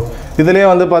 ஆமாம் ப்ரோ. இதுலேயே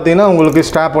வந்து பார்த்தீங்கன்னா உங்களுக்கு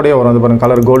ஸ்ட்ராப்போடய வரும். அது பாருங்க,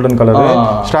 கலர் கோல்டன் கலர்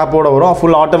ஸ்ட்ராப்போட வரும்.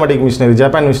 Full automatic machinery,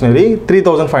 Japan machinery.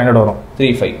 3500 வரும்.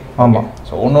 3.5. ஆமாம்.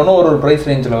 ஸோ ஒன்று ஒரு ப்ரைஸ்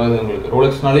ரேஞ்சில் வருது உங்களுக்கு.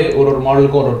 ரோலெக்ஸ்னாலே ஒரு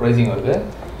மாடலுக்கும் ஒரு ப்ரைஸிங் வருது.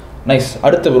 நைஸ்.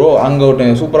 அடுத்து ப்ரோ, அங்கே ஒரு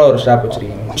சூப்பராக ஒரு ஸ்ட்ராப்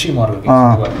வச்சிருக்கீங்க, உச்சி மாடலுக்கு.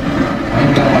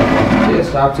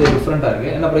 ஸ்ட்ராப்ஸே டிஃப்ரெண்ட்டாக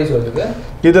இருக்குது. என்ன ப்ரைஸ் வருது?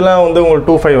 இதெல்லாம் வந்து உங்களுக்கு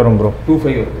 2.5 வரும் ப்ரோ.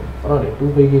 2.5 வருது. பரவாயில்ல,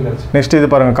 2.5 கிடைச்சி. நெக்ஸ்ட்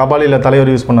இது பாருங்கள், கபாலியில்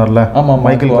தலைவர் யூஸ் பண்ணார்ல. ஆமாம்,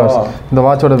 மைக்கேல் கார்ஸ். இந்த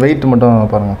வாட்சோட வெயிட்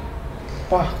மட்டும் பாருங்கள்.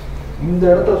 பா, இந்த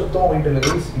இடத்துல சுத்தமாக வெயிட் இல்லை.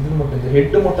 இது மட்டும், இந்த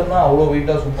ஹெட்டு மட்டும் தான் அவ்வளோ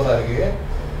வெயிட்டாக சூப்பராக இருக்குது.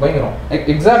 பயங்கரம்.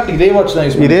 எக்ஸாக்ட் இதே வாட்ச்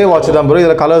தான். இதே வாட்ச் தான் ப்ரோ.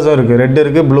 இதில் கலர்ஸும் இருக்குது. ரெட்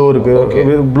இருக்குது, ப்ளூ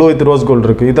இருக்குது, ப்ளூ வித் ரோஸ் கோல்டு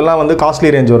இருக்குது. இதெல்லாம் வந்து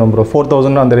காஸ்ட்லி ரேஞ்ச் வரும் ப்ரோ.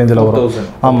 4000 அந்த ரேஞ்சில் வரும்.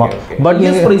 ஆமாம். But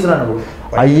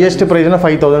highest ப்ரைஸ்னா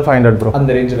 5500 bro. அந்த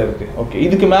ரேஞ்சில் இருக்குது. ஓகே.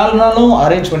 இதுக்கு மேலேனாலும்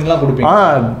அரேஞ்ச் பண்ணிலாம் கொடுப்பீங்க?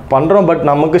 பண்ணுறோம். பட்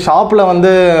நமக்கு ஷாப்பில்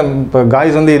வந்து இப்போ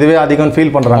காய்ஸ் வந்து இதுவே அதிகம்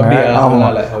ஃபீல் பண்ணுறாங்க. ஆமாம்.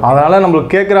 அதனால்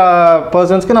நம்மளுக்கு கேட்குற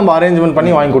பர்சன்ஸ்க்கு நம்ம அரேஞ்ச்மெண்ட்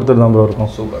பண்ணி வாங்கி கொடுத்துருந்தோம் ப்ரோ.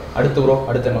 இருக்கும். சூப்பர். அடுத்து ப்ரோ,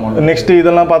 அடுத்து என்ன? நெக்ஸ்ட்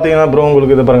இதெல்லாம் பார்த்தீங்கன்னா ப்ரோ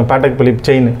உங்களுக்கு இது பாருங்கள், பேட்டக் பிலிப்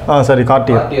செயின். Sorry,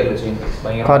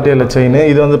 கார்டியரில் chain.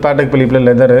 இது வந்து பேட்டக் பிலிப்பில்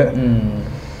லெதரு.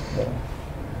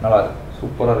 நல்லா இருக்கு,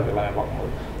 சூப்பராக இருக்குது எல்லாமே பார்க்கும்போது.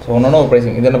 ஸோ ஒன்று ஒரு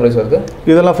ப்ரைஸிங். இது என்ன ப்ரைஸ் வருது?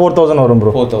 இதெல்லாம் 4000 வரும்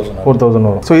ப்ரோ. 4000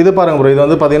 வரும். ஸோ இது பாருங்க ப்ரோ, இது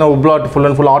வந்து பார்த்தீங்கன்னா உப்லாட் full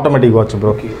and full automatic watch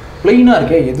bro. ப்ளைனாக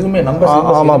இருக்கே, எதுவுமே நம்பர்.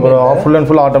 ஆமாம் bro, full and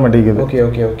full automatic இது. Okay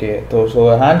okay okay. So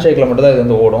hand ஷேக்கில் மட்டும் தான் இது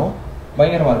வந்து ஓடும்.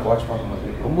 பயங்கரமாக இருக்குது வாட்ச்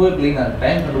பார்க்கும்போது. ரொம்பவே க்ளீனாக இருக்குது.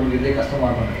 டைம் கண்டுபிடிக்கிறதே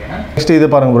கஷ்டமாக இருக்கும். நெக்ஸ்ட் இது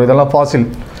பாருங்க ப்ரோ, இதெல்லாம் ஃபாசில்.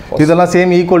 இதெல்லாம்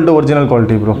same equal to original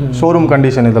quality bro. Showroom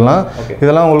condition.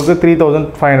 இதெல்லாம் உங்களுக்கு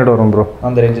 3500 வரும் ப்ரோ.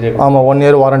 அந்த ரேஞ்சிலே. ஆமாம், 1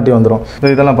 year வாரண்டி வந்துடும்.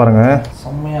 இதெல்லாம் பாருங்கள்,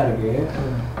 செம்மையாக இருக்குது.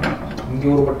 இங்கே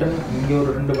ஒரு பட்டன், இங்கே ஒரு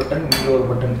 2 பட்டன், இங்கே ஒரு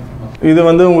பட்டன். இது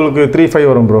வந்து உங்களுக்கு 3.5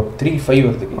 வரும் ப்ரோ. 3.5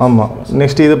 வருது. ஆமாம்.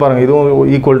 நெக்ஸ்ட் இது பாருங்கள்,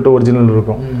 இதுவும் ஈக்குவல் டு ஒரிஜினல்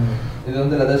இருக்கும். இது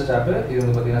வந்து லெதர் ஸ்ட்ராப். இது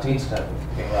வந்து பார்த்தீங்கன்னா செயின் ஸ்ட்ராப்.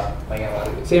 ஓகேங்களா? பயங்கரமாக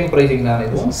இருக்குது. சேம் ப்ரைஸிங் தான்.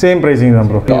 இதுவும் சேம் ப்ரைஸிங்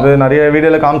தான் ப்ரோ. இது நிறைய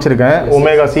வீடியோவில் காமிச்சிருக்கேன்.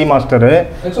 Omega C master.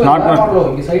 நாட்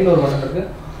இங்கே சைடில் ஒரு பட்டன் இருக்குது.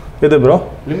 இது ப்ரோ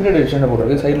லிமிடெட் எடிஷன்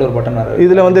போட்டுருக்கு. சைடில் ஒரு பட்டன் இருக்குது.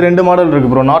 இதில் வந்து 2 மாடல்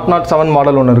இருக்குது ப்ரோ. 007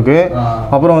 மாடல் ஒன்று இருக்குது.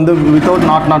 அப்புறம் வந்து வித்தவுட்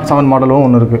 007 மாடலும்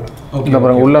ஒன்று இருக்குது. இல்லை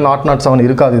பாருங்கள், உள்ள 007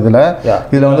 இருக்காது இதில்.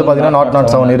 இதில் வந்து பார்த்தீங்கன்னா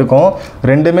 007 இருக்கும்.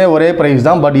 ரெண்டுமே ஒரே ப்ரைஸ்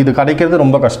தான். பட் இது கிடைக்கிறது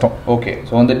ரொம்ப கஷ்டம். ஓகே.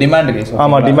 ஸோ அந்த டிமாண்டு.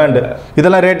 ஆமாம், டிமாண்டு.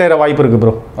 இதெல்லாம் ரேட் ஏற வாய்ப்பு இருக்குது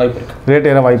ப்ரோ. வாய்ப்பு இருக்குது. ரேட்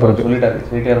ஏற வாய்ப்பு இருக்குது. சொல்லிட்டாரு,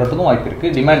 ரேட் ஏறதுக்கும் வாய்ப்பு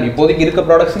இருக்குது. டிமாண்ட் இப்போதைக்கு இருக்க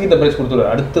ப்ராடக்ட்ஸுக்கு இந்த ப்ரைஸ்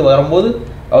கொடுத்துருவாரு. அடுத்து வரும்போது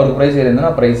அவருக்கு ப்ரைஸ்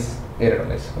ஏறினா ப்ரைஸ் ஏறிடும்.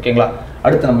 ஓகேங்களா?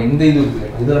 அடுத்து நம்ம இந்த இது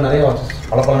இதில் நிறைய வாட்சஸ்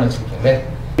பலப்பலன்னு வச்சுருக்கீங்களே.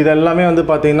 இது எல்லாமே வந்து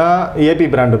பார்த்தீங்கன்னா AB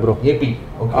brand bro. AB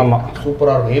okay. ஆமாம்,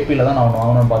 சூப்பராக இருக்கும். ஏபியில் தான் நான் ஒன்று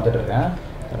வாங்கணும்னு பார்த்துட்டு இருக்கேன்.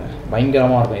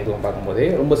 பயங்கரமாக இருக்கும் இதுவும் பார்க்கும்போதே.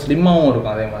 ரொம்ப ஸ்லிம்மாகவும்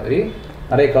இருக்கும். அதே மாதிரி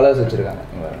நிறைய கலர்ஸ் வச்சுருக்காங்க.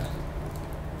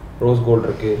 ரோஸ் கோல்டு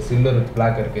இருக்குது, சில்வர் வித்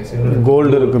பிளாக் இருக்குது, சில்வர்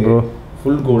கோல்டு இருக்குது bro,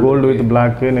 full gold with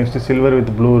black, next silver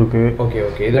with blue இருக்கு. Okay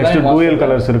okay. Next dual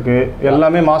colours இருக்கு.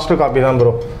 எல்லாமே மாஸ்டர் காப்பி தான்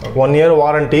ப்ரோ. 1 year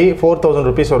வாரண்டி, 4000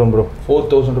 rupees வரும் ப்ரோ.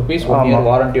 4000 rupees 1 year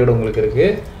வாரண்டியோட உங்களுக்கு இருக்கு.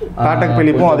 டாடக்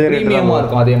பிலிப்பும் அதே ரேட் தான்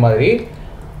இருக்கும்.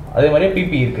 அதே மாதிரி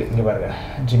பிபி இருக்கு. இங்க பாருங்க,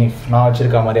 ஜினிஃப் நான்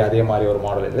வச்சிருக்க மாதிரி அதே மாதிரி ஒரு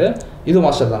மாடல் இது. இது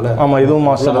மாஸ்டர் தான்ல? ஆமா, இதுவும்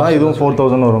மாஸ்டர் தான். இதுவும்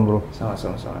 4000 வரும் ப்ரோ.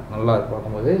 நல்லா இருக்கு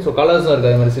பார்க்கும்போது. ஸோ கலர்ஸும் இருக்கு.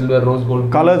 அதே மாதிரி சில்வர், ரோஸ்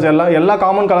கோல்டு கலர்ஸ் எல்லா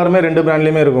காமன் கலருமே 2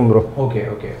 பிராண்ட்லயுமே இருக்கும் ப்ரோ. Okay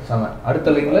okay.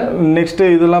 அடுத்த லிங்க்ல நெக்ஸ்ட்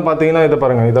இதெல்லாம் பாத்தீங்கன்னா இதை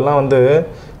பாருங்க. இதெல்லாம் வந்து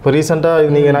இப்போ ரீசெண்டாக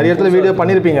நீங்கள் நிறைய இடத்துல வீடியோ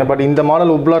பண்ணியிருப்பீங்க. பட் இந்த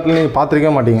மாடல் உப்லாட்டில் நீங்கள்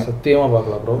பார்த்துருக்க மாட்டீங்க. சத்தியமாக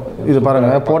பார்க்கலாம் ப்ரோ. இது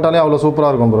பாருங்க, போட்டாலே அவ்வளோ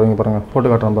சூப்பராக இருக்கும் ப்ரோ. இங்கே பாருங்க, போட்டு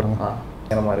காட்டுறேன் பாருங்க.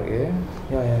 என்னமா இருக்கு?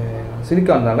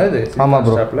 சிலிக்கான் தானே இது? ஆமாம்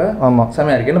ப்ரோ. ஆமாம்,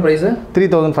 செமையாக இருக்குது. என்ன ப்ரைஸு?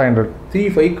 3500.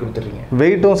 35 கொடுத்துருக்கீங்க.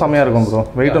 வெயிட்டும் செமையாக இருக்கும் ப்ரோ.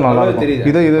 வெயிட்டும் நல்லா இருக்கும்.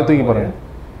 இதை தூக்கி பாருங்க.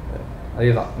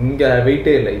 அதேதான், இங்கே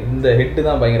வெயிட்டே இல்லை. இந்த ஹெட்டு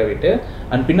தான் பயங்கர வெயிட்டு.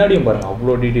 அண்ட் பின்னாடியும் பாருங்க,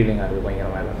 அவ்வளோ டீட்டெயிலிங்காக இருக்குது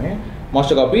பயங்கரமாக. எல்லாமே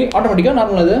மாஸ்டர் காப்பி. ஆட்டோமேட்டிக்காக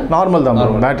நார்மல்? அது நார்மல் தான்,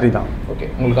 பேட்டரி தான். ஓகே,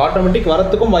 உங்களுக்கு ஆட்டோமேட்டிக்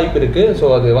வரத்துக்கும் வாய்ப்பு இருக்குது. ஸோ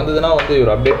அது வந்ததுன்னா வந்து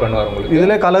இவர் அப்டேட் பண்ணுவார் உங்களுக்கு.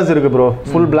 இதில் கலர்ஸ் இருக்குது ப்ரோ.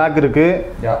 ஃபுல் பிளாக்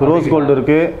இருக்குது, ரோஸ் கோல்டு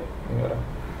இருக்குது.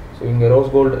 ஸோ இங்கே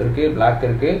ரோஸ் கோல்டு இருக்குது, பிளாக்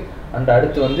இருக்குது. அண்ட்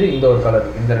அடுத்து வந்து இந்த ஒரு கலர்,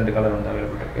 இந்த 2 கலர் வந்து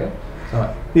அவைலபிள் இருக்குது.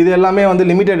 இது எல்லாமே வந்து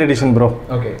லிமிடெட் எடிஷன் ப்ரோ.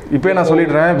 ஓகே, இப்போ நான்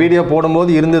சொல்லிடுறேன். வீடியோ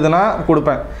போடும்போது இருந்ததுன்னா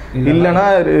கொடுப்பேன், இல்லைனா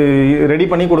ரெடி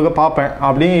பண்ணி கொடுக்க பார்ப்பேன்.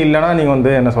 அப்படியும் இல்லைனா நீங்கள்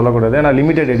வந்து என்ன சொல்லக்கூடாது. ஏன்னா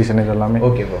லிமிடெட் எடிஷன் இது எல்லாமே.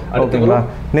 Okay bro. ஓகேங்களா?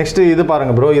 நெக்ஸ்ட் இது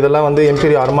பாருங்க ப்ரோ. இதெல்லாம் வந்து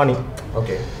எம்பீரி அர்மானி.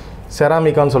 ஓகே,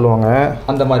 செராமிக்கான்னு சொல்லுவாங்க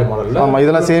அந்த மாதிரி மாடல். ஆமாம்,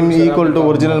 இதெல்லாம் சேம் ஈக்குவல் டு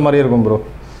ஒரிஜினல் மாதிரி இருக்கும் ப்ரோ.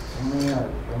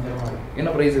 என்ன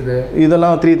ப்ரைஸ் இது?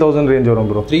 இதெல்லாம் 3000 ரேஞ்ச் வரும்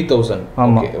ப்ரோ. 3000.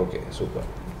 ஆமாம். Okay, super.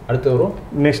 அடுத்து வரும்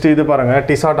நெக்ஸ்ட் இது பாருங்க,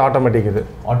 டிசாட் ஆட்டோமேட்டிக். இது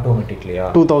ஆட்டோமேட்டிக்லையா?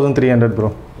 2300 ப்ரோ.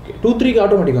 ஓகே, 23க்கு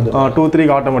ஆட்டோமேட்டிக் வந்து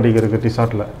 23க்கு ஆட்டோமேட்டிக் இருக்குது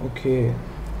டிசாட்டில். ஓகே,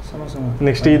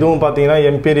 நெக்ஸ்ட் இதுவும் பார்த்தீங்கன்னா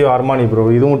எம்பீரியோ அர்மானி ப்ரோ.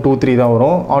 இதுவும் 23 தான்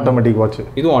வரும். Automatic watch.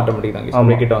 இதுவும் ஆட்டோமேட்டிக்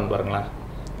தான். கிட்ட வந்து பாருங்களேன்,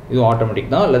 இதுவும் ஆட்டோமேட்டிக்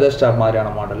தான். லெதர் ஸ்டாப்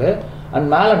மாதிரியான மாடலு. அண்ட்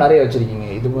மேலே நிறைய வச்சிருக்கீங்க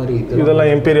இது மாதிரி. இதெல்லாம்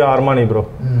எம்பீரியோ அர்மானி ப்ரோ.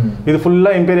 இது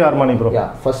ஃபுல்லாக எம்பீரியோ அர்மானி ப்ரோ.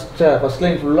 ஃபர்ஸ்ட்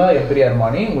லைன் ஃபுல்லாக எம்பீரியோ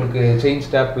அர்மானி. உங்களுக்கு செயின்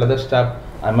ஸ்டாப், லெதர் ஸ்டாப்,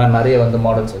 அது மாதிரி நிறைய வந்து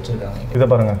மாடல்ஸ் வச்சுருக்காங்க. இதை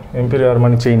பாருங்கள், எம்பீரியோ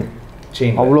அர்மானி செயின்.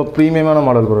 அவ்வளோ ப்ரீமியமான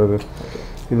மாடல் ப்ரோ இது.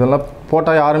 இதெல்லாம்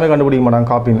போட்டால் யாருமே கண்டுபிடிக்க மாட்டாங்க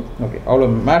காப்பின்னு. ஓகே, அவ்வளோ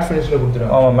மேட் ஃபினிஷில்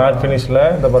கொடுத்துருவாங்க. ஆமாம், மேட் ஃபினிஷில்.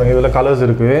 இந்த பாருங்கள், இதில் கலர்ஸ்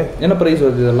இருக்குது. என்ன ப்ரைஸ்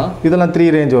வருது இதெல்லாம்? இதெல்லாம் 3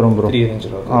 ரேஞ்ச் வரும் ப்ரோ. 3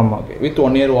 ரேஞ்சில் வரும். ஆமாம். Okay, with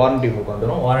 1 year warranty book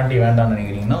வந்துடும். வாரண்டி வேண்டாம்னு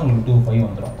நினைக்கிறீங்கன்னா உங்களுக்கு 25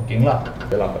 வந்துடும். ஓகேங்களா?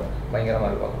 இதெல்லாம் பயங்கரமாக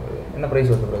இருக்கும். என்ன ப்ரைஸ்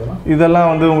வருது ப்ரோ இதெல்லாம்? இதெல்லாம்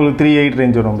வந்து உங்களுக்கு 38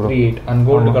 ரேஞ்ச் வரும் ப்ரோ. 38. அண்ட்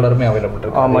கோல்டு கலருமே அவைலபிள்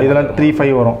இருக்கு. ஆமாம், இதெல்லாம்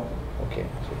 35 வரும். Okay,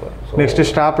 super. நெக்ஸ்ட்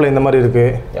ஸ்டாப்ல இந்த மாதிரி இருக்கு.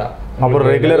 அப்புறம்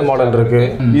ரெகுலர் மாடல் இருக்கு.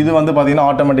 இது வந்து பாத்தீங்கன்னா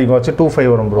ஆட்டோமேட்டிக் வாட்ச் 25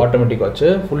 வரும் bro. Automatic watch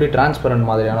fully transparent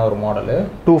மாதிரியான ஒரு மாடல்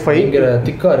 25. இங்க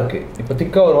திக்கா இருக்கு. இப்போ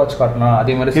திக்கா ஒரு வாட்ச் காட்டனா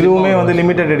அதே மாதிரி இதுவுமே வந்து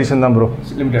லிமிடெட் எடிஷன் தான் ப்ரோ.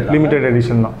 லிமிடெட்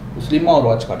எடிஷன் தான். ஸ்லிம்மா ஒரு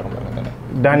வாட்ச் காட்டுறேன் பாருங்க.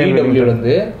 டேனியல் டபிள்யூ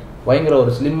இருந்து பயங்கர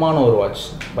ஒரு ஸ்லிம்மான ஒரு வாட்ச்.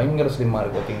 பயங்கர ஸ்லிம்மா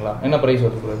இருக்கு பாத்தீங்களா? என்ன பிரைஸ்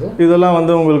வருது? இதெல்லாம்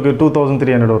வந்து உங்களுக்கு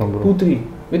 2300 வரும் ப்ரோ. 23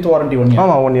 with warranty 1 year.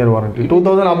 ஆமா, 1 year வாரண்டி.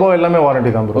 2000 above எல்லாமே வாரண்டி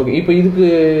தான் ப்ரோ. ஓகே, இப்போ இதுக்கு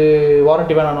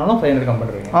வாரண்டி வேணாம்னாலும் 500 கம்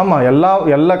பண்றீங்க. ஆமா,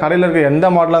 எல்லா கடையில இருக்க எந்த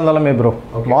மாடலா இருந்தாலுமே ப்ரோ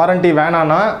வாரண்டி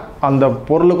வேணானா அந்த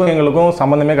பொருளுக்கும் எங்களுக்கும்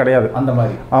சம்பந்தமே கிடையாது. அந்த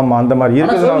மாதிரி. ஆமா, அந்த மாதிரி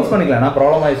இருக்கு. சர்வீஸ் பண்ணிக்கலாம். நான்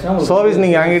ப்ராப்ளம் ஆயிடுச்சுனா சர்வீஸ்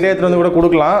நீங்க என்கிட்ட எடுத்து வந்து கூட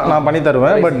கொடுக்கலாம், நான் பண்ணி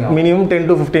தருவேன். பட் மினிமம் 10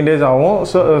 to 15 days ஆகும்.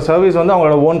 சர்வீஸ் வந்து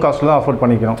அவங்களோட ஓன் காஸ்ட்ல தான் அஃபோர்ட்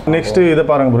பண்ணிக்கிறோம். நெக்ஸ்ட் இதை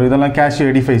பாருங்க ப்ரோ. இதெல்லாம் கேஷியோ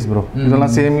எடிஃபைஸ் ப்ரோ.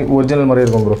 இதெல்லாம் சேம் ஒரிஜினல் மாதிரி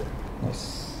இருக்கும் ப்ரோ.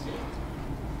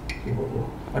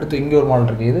 அடுத்து இங்க ஒரு மாடல்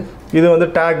இருக்கு. இது வந்து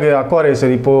டேக்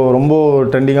அக்வாரேசர். இப்போ ரொம்ப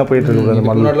ட்ரெண்டிங்கா போயிட்டு இருக்கு அந்த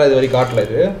மாடல். முன்னாடில இது வரை காட்டல.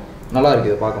 இது நல்லா இருக்கு.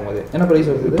 இது பாக்கும்போது என்ன பிரைஸ்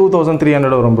வருது?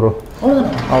 2300 வரும் ப்ரோ.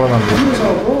 அவ்வளவுதான்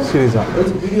ப்ரோ. சீரியஸா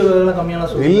வீடியோல எல்லாம் கம்மியான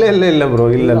சொல்லுங்க. இல்ல ப்ரோ,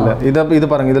 இல்ல.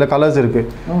 இது பாருங்க, இதுல கலர்ஸ் இருக்கு.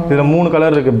 இதுல 3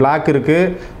 கலர் இருக்கு. Black இருக்கு,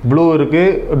 ப்ளூ இருக்கு,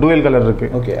 டூயல் கலர் இருக்கு.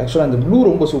 ஓகே, ஆக்சுவலா இந்த ப்ளூ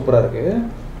ரொம்ப சூப்பரா இருக்கு.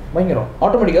 பயங்கரம்.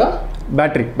 ஆட்டோமேட்டிக்கா?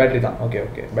 பேட்டரி தான். ஓகே,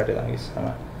 பேட்டரி தான். கைஸ்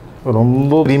ஆமா,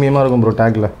 ரொம்ப பிரீமியமா இருக்கும் ப்ரோ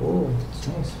டேக்ல. ஓ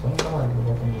நைஸ். பயங்கரமா இருக்கு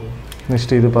பாருங்க.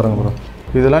 நெக்ஸ்ட் இது பாருங்க ப்ரோ.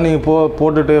 இதெல்லாம் நீங்க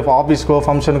போட்டுட்டு ஆஃபீஸ்க்கோ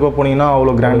ஃபங்க்ஷனுக்கோ போனீங்கன்னா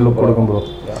அவ்வளோ கிராண்ட் லுக் கொடுக்கும் ப்ரோ.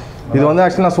 இது வந்து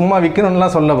ஆக்சுவலி நான் சும்மா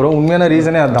விற்கணும்லாம் சொல்ல ப்ரோ. உண்மையான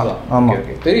ரீசனே அதுதான். ஆமாம்,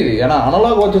 தெரியுது. ஏன்னா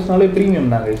அனலாக் வாட்சஸ்னாலே ப்ரீமியம்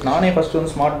தாங்க. நானே ஃபர்ஸ்ட்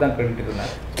வந்து ஸ்மார்ட் தான் கட்டிட்டு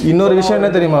இருந்தேன். இன்னொரு விஷயம் என்ன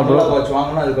தெரியுமா ப்ரோ? வாட்ச்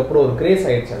வாங்கினா அதுக்கப்புறம் ஒரு கிரேஸ்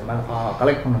ஆயிடுச்சு.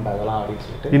 கலெக்ட் பண்ணிட்டேன் அதெல்லாம் அப்படின்னு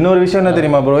சொல்லிட்டு. இன்னொரு விஷயம் என்ன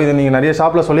தெரியுமா ப்ரோ? இது நீங்கள் நிறைய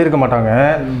ஷாப்பில் சொல்லியிருக்க மாட்டாங்க.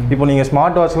 இப்போ நீங்கள்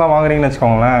ஸ்மார்ட் வாட்ச்லாம் வாங்குறீங்கன்னு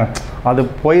வச்சுக்கோங்களேன், அது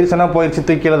போயிடுச்சுன்னா போயிடுச்சு,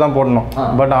 தூக்கியில தான் போடணும்.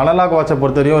 பட் அனலாக் வாட்சை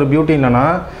பொறுத்த வரையும் ஒரு பியூட்டி என்னன்னா,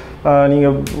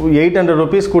 நீங்கள் 800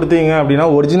 rupees கொடுத்தீங்க அப்படின்னா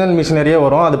ஒரிஜினல் மிஷினரியே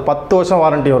வரும். அது 10 வருஷம்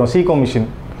வாரண்ட்டி வரும். சீகோ மிஷின்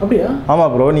அப்படியா?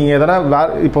 ஆமாம் ப்ரோ. நீங்கள் எதனா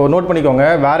இப்போ நோட் பண்ணிக்கோங்க,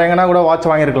 வேறு எங்கன்னா கூட வாட்ச்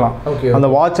வாங்கியிருக்கலாம். அந்த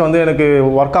வாட்ச் வந்து எனக்கு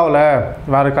ஒர்க் ஆகலை,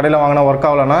 வேறு கடையில் வாங்கினா ஒர்க்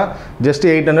ஆகலைன்னா ஜஸ்ட்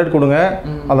 800 கொடுங்க.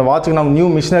 அந்த வாட்சுக்கு நான் நியூ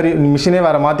மிஷினே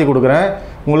வேறு மாற்றி கொடுக்குறேன்.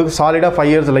 உங்களுக்கு சாலிடாக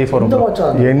 5 years லைஃப் வரும்.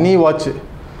 Any watch.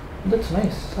 That's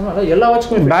nice. எல்லா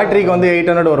வாட்ச்க்கும் பேட்டரிக்கு வந்து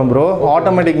 800 வரும் ப்ரோ.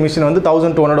 ஆட்டோமேட்டிக் மிஷின் வந்து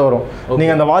 1200 வரும்.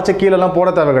 நீங்கள் அந்த வாட்சை கீழெல்லாம் போட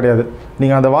தேவை கிடையாது.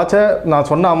 நீங்கள் அந்த வாட்சை நான்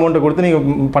சொன்ன அமௌண்ட்டை கொடுத்து நீங்கள்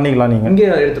பண்ணிக்கலாம். நீங்கள் இங்கே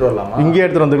எடுத்துகிட்டு வரலாம், இங்கே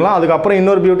எடுத்துகிட்டு வந்துக்கலாம். அதுக்கப்புறம்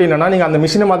இன்னொரு பியூட்டி என்னன்னா, நீங்கள் அந்த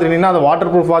மிஷினை மாற்றினீங்கன்னா அது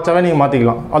வாட்டர் ப்ரூஃப் வாட்சாகவே நீங்கள்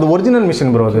மாற்றிக்கலாம். அது ஒரிஜினல்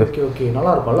மிஷின் ப்ரோ. அது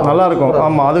நல்லா இருக்கும்.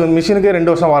 ஆமாம், அது மிஷினுக்கு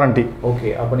 2 வருஷம் வாரண்டி. ஓகே.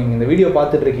 அப்போ நீங்கள் இந்த வீடியோ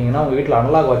பார்த்துட்டு இருக்கீங்கன்னா உங்கள் வீட்டில்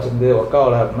அனலாக் வாட்ச் வந்து ஒர்க்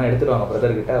ஆகலை அப்படின்னா எடுத்துகிட்டு வாங்க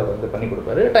பிரதர் கிட்ட. அவர் வந்து பண்ணி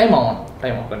கொடுப்பாரு. டைம் ஆகும்.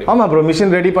 ஆமாம் ப்ரோ.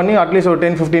 மிஷின் ரெடி பண்ணி அட்லீஸ்ட் ஒரு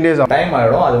 10-15 days டைம்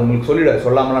ஆகிடும். அது உங்களுக்கு சொல்லிவிடாது,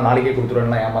 சொல்லாமலாம் நாளைக்கே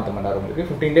கொடுத்துருவேன்லாம் ஏமாற்ற மாட்டார் உங்களுக்கு.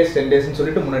 15 days 10 daysன்னு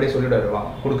சொல்லிட்டு முன்னாடியே சொல்லிவிடாரு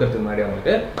கொடுக்கறதுக்கு முன்னாடி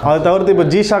உங்களுக்கு. அதை தவிர்த்து இப்போ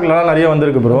G-Shockலாம் நிறைய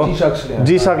வந்திருக்கு ப்ரோ.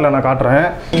 G-Shockல நான் காட்டுறேன்.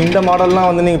 இந்த மாடல்லாம்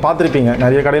வந்து நீங்கள் பார்த்துருப்பீங்க,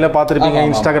 நிறைய கடையில் பார்த்துருப்பீங்க,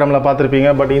 இன்ஸ்டாகிராமில்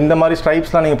பார்த்துருப்பீங்க. பட் இந்த மாதிரி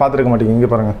ஸ்ட்ரைப்ஸ்லாம் நீங்கள் பார்த்துருக்க மாட்டீங்க.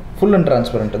 இங்கே பாருங்கள், ஃபுல் அண்ட்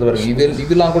டிரான்ஸ்பரண்ட். அது வரும்.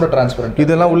 இதெல்லாம் கூட டிரான்ஸ்பரண்ட்.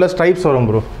 இதெல்லாம் உள்ள ஸ்ட்ரைப்ஸ் வரும்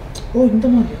ப்ரோ. ஓ, இந்த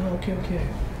மாதிரி. ஓகே ஓகே,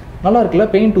 நல்லா இருக்குல்ல?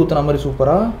 பெயிண்ட் ஊற்றுன மாதிரி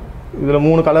சூப்பராக. இதில்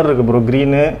 3 கலர் இருக்குது ப்ரோ.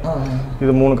 க்ரீனு,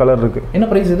 இது 3 கலர் இருக்குது. என்ன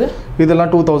ப்ரைஸ் இது? இதெல்லாம்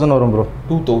 2000 வரும் ப்ரோ.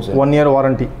 2000. 1 year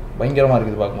warranty. பயங்கரமாக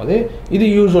இருக்குது பார்க்கும்போது. இது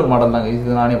யூஸ்வல் மாடல் தாங்க.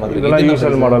 இது நானே பார்த்துருக்கேன். இதெல்லாம்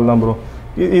யூஸ்வல் மாடல் தான் ப்ரோ.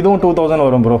 இதுவும் 2000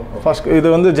 வரும் ப்ரோ. ஃபர்ஸ்ட் இது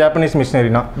வந்து ஜாப்பனீஸ்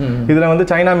மிஷினரினா, இதில் வந்து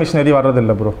சைனா மிஷினரி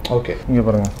வர்றதில்லை ப்ரோ. ஓகே. இங்கே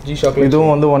பாருங்கள், G-Shock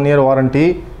இதுவும் வந்து 1 year warranty.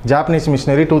 Japanese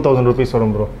machinery 2000 rupees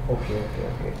வரும் bro. Okay okay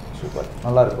okay, super.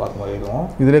 நல்லா இருக்குது பார்க்கும்போது. இதுவும்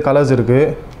இதிலே கலர்ஸ் இருக்குது.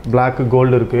 பிளாக்,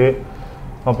 கோல்டு இருக்குது,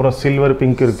 அப்புறம் சில்வர்,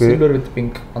 பிங்க் இருக்குது. சில்வர் வித்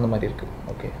பிங்க் அந்த மாதிரி இருக்குது.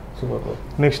 Okay, super bro.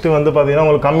 நெக்ஸ்ட்டு வந்து பார்த்தீங்கன்னா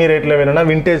உங்களுக்கு கம்மி ரேட்டில் வேணும்னா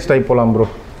விண்டேஜ் டைப் போகலாம் ப்ரோ.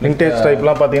 விண்டேஜ்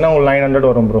டைப்லாம் பார்த்தீங்கன்னா உங்களுக்கு 900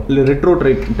 வரும் ப்ரோ. இல்லை ரெட்ரோ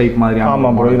டைப் மாதிரி.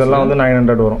 ஆமாம் ப்ரோ, இதெல்லாம் வந்து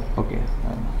 900 வரும். ஓகே.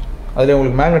 அதில்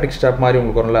உங்களுக்கு மேக்னெட்டிக் ஸ்டாப் மாதிரி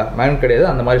உங்களுக்கு வரும்ல, மேக்னெட் கிடையாது,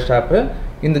 அந்த மாதிரி ஸ்டாப்பு.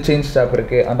 இந்த செயின் ஸ்டாப்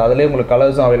இருக்குது. அண்ட் அதிலே உங்களுக்கு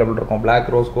கலர்ஸும் அவைலபிள் இருக்கும்.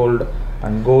 Black, rose gold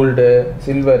and gold,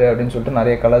 silver அப்படின்னு சொல்லிட்டு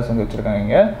நிறைய கலர்ஸ் வந்து வச்சுருக்காங்க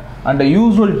இங்கே. அண்ட்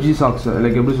யூஸ்வல் G-Shocks,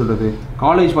 லைக் எப்படி சொல்கிறது,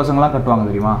 காலேஜ் பசங்களாம் கட்டுவாங்க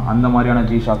தெரியுமா, அந்த மாதிரியான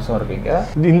G-Shocksம் இருக்குது இங்கே.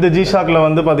 இந்த G-Shockல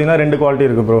வந்து பார்த்தீங்கன்னா 2 குவாலிட்டி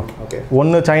இருக்குது ப்ரோ. ஓகே.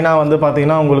 ஒன்று சைனா வந்து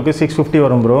பார்த்தீங்கன்னா உங்களுக்கு 650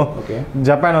 வரும் ப்ரோ. ஓகே.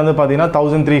 ஜப்பான் வந்து பார்த்தீங்கன்னா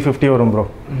 1350 வரும் ப்ரோ.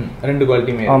 2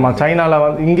 குவாலிட்டியுமே. ஆமாம், சைனாவில்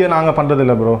வந்து இங்கே நாங்கள் பண்ணுறது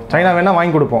இல்லை ப்ரோ. சைனா வேணால்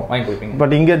வாங்கி கொடுப்போம்.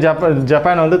 பட் இங்கே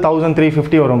ஜப்பான் வந்து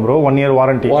 1350 வரும் ப்ரோ. 1 year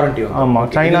warranty.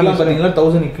 ஆமாம். சைனா பார்த்தீங்கன்னா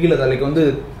 1000 கீழே தான், லைக் வந்து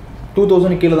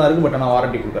 2000 கீழே தான் இருக்குது. பட் ஆனால்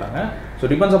வாரண்டி கொடுக்குறாங்க. ஸோ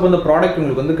டிபெண்ட்ஸ் அப்போ இந்த ப்ராடக்ட்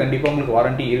உங்களுக்கு வந்து கண்டிப்பாக உங்களுக்கு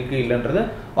வாரண்டி இருக்குது இல்லைன்றதை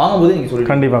வாங்கும்போது நீங்கள் சொல்லி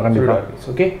கண்டிப்பாக.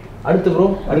 ஓகே. அடுத்து ப்ரோ,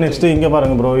 நெக்ஸ்ட்டு இங்கே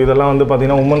பாருங்கள் ப்ரோ. இதெல்லாம் வந்து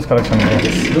பார்த்தீங்கன்னா உமன்ஸ் கலெக்ஷன்.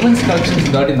 உமன்ஸ் கலெக்ஷன்ஸ்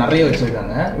தாட்டி நிறைய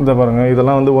வச்சுருக்காங்க. இதை பாருங்கள்,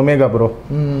 இதெல்லாம் வந்து ஒமேகா ப்ரோ.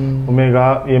 ஒமேகா,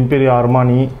 எம்பீரியல்,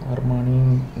 அர்மானி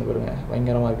இந்த பாருங்க,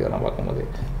 பயங்கரமாக இருக்குது இதெல்லாம் பார்க்கும்போது.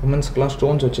 உமன்ஸ்க்குலாம்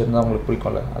ஸ்டோன்ஸ் வச்சுருந்தா உங்களுக்கு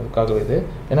பிடிக்கும்ல, அதுக்காகவே இது.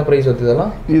 என்ன ப்ரைஸ் வருது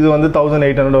இதெல்லாம்? இது வந்து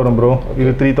 1800 வரும் ப்ரோ.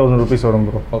 இது 3000 rupees வரும்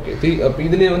ப்ரோ. ஓகே. அப்போ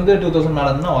இதுலேயே வந்து 2000 மேலே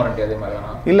இருந்தால் வாரண்டி அதே மாதிரி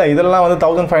தானா? இல்லை, இதெல்லாம் வந்து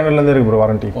 1500 இருக்குது ப்ரோ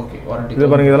வாரண்டி. Okay, warranty. இது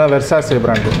பாருங்கள், இதெல்லாம் வெர்சாசே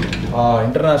பிராண்டு.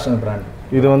 International brand.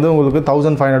 இது வந்து உங்களுக்கு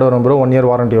 1500 வரும் ப்ரோ. 1 year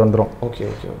வாரண்டி வந்துடும். ஓகே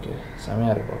ஓகே ஓகே,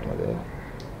 செமையாக இருக்குது பார்க்கும்போது.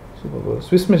 Super bro.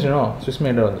 ஸ்விஸ் மிஷினோ, ஸ்விஸ்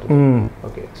மேடாக வந்துருக்கு.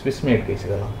 ஓகே, ஸ்விஸ் மேட் கேஸ்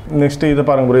இதெல்லாம். நெக்ஸ்ட்டு இது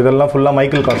பாருங்க ப்ரோ. இதெல்லாம் ஃபுல்லாக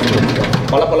மைக்கேல் கார்ஸ்.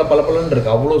 பல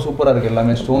இருக்குது. அவ்வளோ சூப்பராக இருக்குது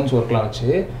எல்லாமே. ஸ்டோன்ஸ் ஒர்க்லாம் வச்சு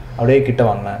அப்படியே கிட்ட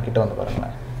வாங்கினேன். கிட்ட வந்து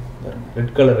பாருங்களேன்,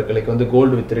 ரெட் கலர் இருக்குது. லைக் வந்து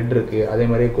கோல்டு வித் ரெட் இருக்குது. அதே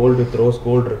மாதிரி கோல்டு வித் ரோஸ்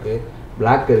கோல்டு இருக்குது,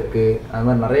 பிளாக் இருக்குது. அது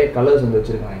மாதிரி நிறைய கலர்ஸ் வந்து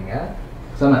வச்சுருக்காங்க இங்கே.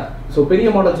 சார், ஸோ பெரிய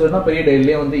மாடல்ஸ் வேணும்னா பெரிய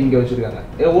டைல்லே வந்து இங்கே வச்சுருக்காங்க.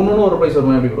 ஒன்று ஒரு ப்ரைஸ்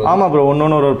வரும் எப்படி ப்ரோ? ஆமாம் ப்ரோ,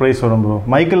 ஒன்று ஒரு ப்ரைஸ் வரும் ப்ரோ.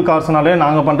 மைக்கேல் கார்ஸ்னாலே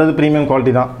நாங்கள் பண்ணுறது ப்ரீமியம்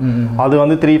குவாலிட்டி தான். அது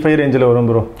வந்து 3500 ரேஞ்சில் வரும்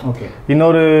ப்ரோ. ஓகே.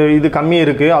 இன்னொரு இது கம்மி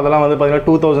இருக்குது. அதெல்லாம் வந்து பார்த்தீங்கன்னா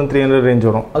 2300 ரேஞ்ச்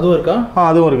வரும். அதுவும் இருக்கா?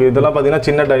 அதுவும் இருக்குது. இதெல்லாம் பார்த்தீங்கன்னா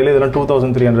சின்ன டைல். இதெல்லாம்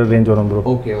 2300 ரேஞ்ச் வரும் ப்ரோ.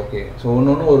 Okay okay. ஸோ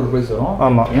ஒன்று ஒரு ப்ரைஸ் வரும்.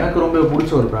 ஆமாம். எனக்கு ரொம்ப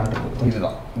பிடிச்ச ஒரு பிராண்ட்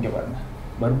இதுதான். இங்கே பாருங்கள்,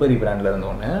 பர்பரி பிராண்டில்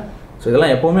இருந்த ஒன்று. ஸோ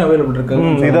இதெல்லாம் எப்போவுமே அவைலபிள் இருக்கு.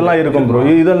 இதெல்லாம் இருக்கும் ப்ரோ.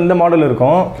 இதில் இந்த மாடல்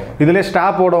இருக்கும். இதிலே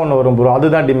ஸ்டாப்போட ஒன்று வரும் ப்ரோ.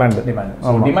 அதுதான்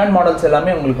டிமாண்ட் மாடல்ஸ்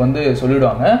எல்லாமே உங்களுக்கு வந்து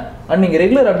சொல்லிவிடுவாங்க. அண்ட் நீங்கள்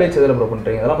ரெகுலர் அப்டேட்ஸ் எதில் ப்ரோ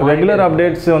பண்ணுறீங்க? அதெல்லாம் ரெகுலர்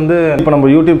அப்டேட்ஸ் வந்து இப்போ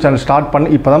நம்ம யூடியூப் சேனல் ஸ்டார்ட் பண்ணி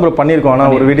இப்போ தான் ப்ரோ பண்ணியிருக்கோம்.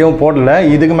 ஆனால் ஒரு வீடியோவும் போடல.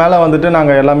 இதுக்கு மேலே வந்துட்டு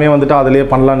நாங்கள் எல்லாமே வந்துட்டு அதிலே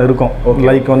பண்ணலான்னு இருக்கோம்.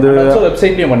 லைக் வந்து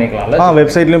வெப்சைட்லேயும் பண்ணிக்கலாம்.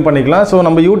 வெப்சைட்லேயும் பண்ணிக்கலாம். ஸோ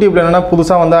நம்ம யூடியூப்ல என்னென்னா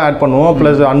புதுசாக வந்து ஆட் பண்ணுவோம்.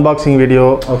 Plus unboxing video,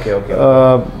 okay okay,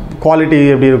 quality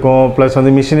எப்படி இருக்கும், ப்ளஸ்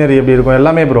வந்து மிஷினரி எப்படி இருக்கும்,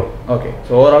 எல்லாமே ப்ரோ. ஓகே.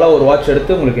 ஸோ ஓவராலாக ஒரு வாட்ச்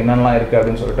எடுத்து உங்களுக்கு என்னென்னலாம் இருக்குது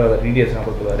அப்படின்னு சொல்லிட்டு அதை டீட்டெயில்ஸ் நான்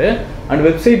கொடுத்துருவாரு. அண்ட்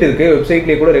வெப்சைட் இருக்குது.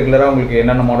 வெப்சைட்லேயே கூட ரெகுலராக உங்களுக்கு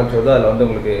என்னென்ன மாடல்ஸ் வருதோ அதில் வந்து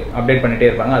உங்களுக்கு அப்டேட் பண்ணிகிட்டே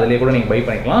இருப்பாங்க. அதிலே கூட நீங்கள் பை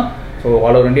பண்ணிக்கலாம். ஸோ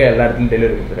ஆல் ஓவர் இந்தியா எல்லா இடத்துலையும்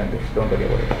டெலிவரி கொடுத்துருக்காங்க. Don't worry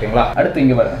about it. ஓகேங்களா? அடுத்து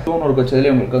இங்கே வர ஸ்டோன் ஒர்க்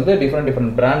வச்சதுலேயே உங்களுக்கு வந்து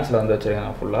டிஃப்ரெண்ட் பிராண்ட்ஸில் வந்து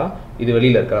வச்சுருக்காங்க ஃபுல்லாக. இது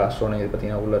வெளியில் இருக்கா ஸ்டோன் இது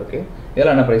பார்த்தீங்கன்னா உள்ளே இருக்குது.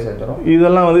 இதெல்லாம் என்ன ப்ரைஸ் தரும்?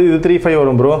 இதெல்லாம் வந்து இது 3,500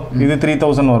 வரும் ப்ரோ. இது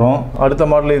 3,000 வரும். அடுத்த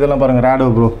மாடல் இதெல்லாம் பாருங்கள் ரேடோ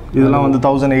ப்ரோ. இதெல்லாம் வந்து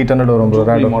 1,800 வரும் ப்ரோ.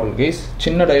 ரேடோ மாடல் கேஸ்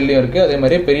சின்ன டைல்லையும் இருக்குது, அதே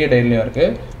மாதிரி பெரிய டைல்லையும் இருக்குது.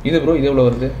 இது ப்ரோ இது எவ்வளோ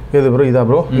வருது? இது ப்ரோ இதா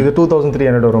ப்ரோ இது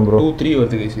 2,300 வரும் ப்ரோ. 2,300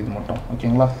 வருது கேஸ் இது மட்டும்.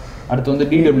 ஓகேங்களா. அடுத்து வந்து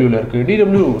டிடபிள்யூவில் இருக்குது.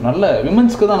 டிடபிள்யூ நல்ல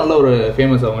விமன்ஸ்க்கு தான் நல்ல ஒரு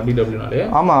ஃபேமஸ் ஆகும் டிடபிள்யூனாலே.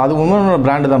 ஆமாம் அது உமனோட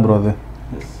பிராண்டு தான் ப்ரோ அது.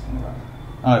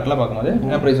 இதெல்லாம் பார்க்கும்போது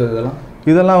என்ன ப்ரைஸ் வருது இதெல்லாம்?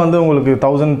 இதெல்லாம் வந்து உங்களுக்கு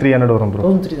 1,300 வரும் ப்ரோ.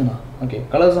 1,300 தானா? ஓகே.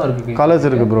 கலர்ஸும் இருக்குது. கலர்ஸ்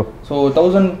இருக்குது ப்ரோ. ஸோ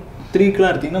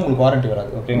 1,300க்குலாம் எடுத்தீங்கன்னா உங்களுக்கு வாரண்டி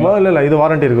வராது. ஓகேங்களா. இல்லை இது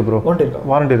வாரண்டி இருக்குது ப்ரோ. வாரண்டி இருக்கா?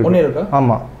 வாரண்டி இருக்குது. 1 இயர் இருக்கா?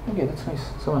 ஆமாம். Okay that's nice.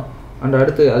 So and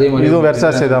அடுத்து அதே மாதிரி இதுவும்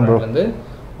வெர்சாசே தான் ப்ரோ. வந்து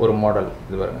ஒரு மாடல்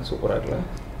இது பாருங்க சூப்பராக இருக்குல்ல.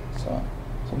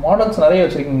 ஸோ மாடல்ஸ் நிறைய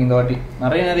வச்சுருக்கீங்க இந்த வாட்டி.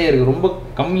 நிறைய இருக்குது. ரொம்ப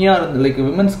கம்மியாக இருந்து லைக்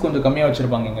விமன்ஸ்க்கு கொஞ்சம் கம்மியாக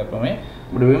வச்சுருப்பாங்க இங்கே எப்போவுமே.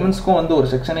 பட் விமன்ஸ்க்கும் வந்து ஒரு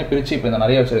செக்ஷனே பிரித்து இப்போ இந்த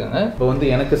நிறைய வச்சுருக்காங்க. இப்போ வந்து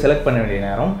எனக்கு செலக்ட் பண்ண வேண்டிய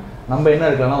நேரம் நம்ம என்ன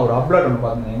இருக்கலாம் ஒரு அப்லாட் ஒன்று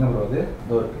பார்த்துங்க. என்ன ப்ரோ இது?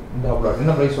 இந்த அப்லாட்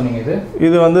என்ன ப்ரைஸ் சொன்னீங்க?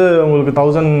 இது வந்து உங்களுக்கு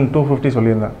 1,250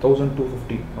 சொல்லியிருந்தேன்.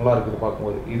 1,250 நல்லா இருக்குது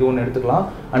பார்க்கும்போது. இது ஒன்று எடுத்துக்கலாம்.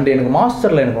 அண்ட் எனக்கு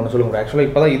மாஸ்டரில் எனக்கு ஒன்று சொல்லுங்க. ஆக்சுவலாக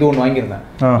இப்போ தான் இது ஒன்று வாங்கியிருந்தேன்.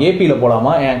 ஏபியில்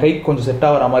போகலாமா? என் கைக்கு கொஞ்சம் செட்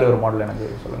ஆகிற மாதிரி ஒரு மாடல் எனக்கு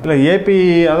சொல்லுங்கள். இல்லை ஏபி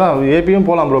அதான் ஏபியும்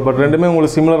போகலாம் ப்ரோ. பட் ரெண்டுமே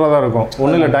உங்களுக்கு சிமிலராக தான் இருக்கும்.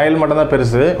 ஒன்றும் இல்லை டயல் மட்டும் தான்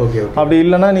பெருசு. ஓகே. அப்படி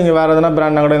இல்லைனா நீங்கள் வேறு எதனா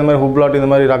பிராண்ட் கூட இந்த மாதிரி ஹுப்லாட்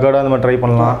இந்த மாதிரி ரகடாக இந்த மாதிரி ட்ரை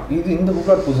பண்ணலாம். இது இந்த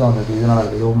ஹுப்லாட் புதுசாக வந்துருக்கு. இது நல்லா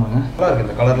இருக்குது. ஓமாங்க நல்லா இருக்குது.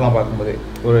 இந்த கலர்லாம் பார்க்கும்போது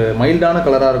ஒரு மைல்டான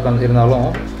கலராக இருக்கும் இருந்தாலும்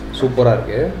சூப்பராக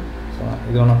இருக்குது. ஸோ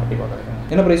இது ஒன்றும் கட்டி பார்க்குறேன்.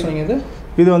 என்ன ப்ரைஸ் சொன்னீங்க?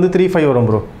 இது வந்து 3,500 வரும்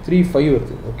ப்ரோ. 3,500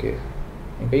 வருது. ஓகே.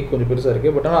 என் கைக்கு கொஞ்சம் பெருசாக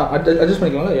இருக்குது. பட் ஆனால் அட்ஜஸ்ட்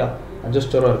பண்ணிக்கலாம்ல? யா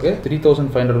அட்ஜஸ்டராக இருக்குது.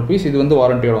 3,500 ருபீஸ். இது வந்து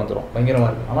வாரண்டியோட வந்துடும். பயங்கரமாக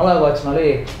இருக்குது. அனலாக் வாட்ச்னாலே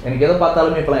எனக்கு எதை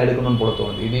பார்த்தாலுமே இப்போலாம் எடுக்கணும்னு போல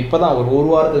தோணுது. இது இப்போ தான் ஒரு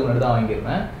வாரத்துக்கு முன்னாடி தான்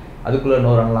வாங்கியிருந்தேன். அதுக்குள்ளே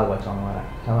இன்னொரு அனலாக் வாட்ச் வாங்க வரேன்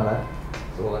கேமரா.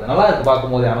 ஸோ அது நல்லா இருக்குது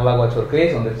பார்க்கும்போது. அனலாக் வாட்ச் ஒரு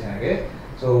கிரேஸ் வந்துருச்சு எனக்கு.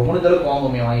 ஸோ முடிஞ்சளவுக்கு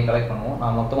வாங்கி கலெக்ட் பண்ணுவோம்.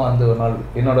 நான் மொத்தமாக வந்து ஒரு நாள்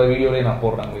என்னோட வீடியோலேயே நான்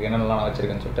போடுறேன் உங்களுக்கு என்னென்னலாம் நான்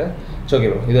வச்சிருக்கேன்னு சொல்லிட்டு. ஸோ ஓகே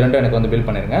ப்ரோ இது ரெண்டும் எனக்கு வந்து பில்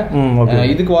பண்ணிருங்க.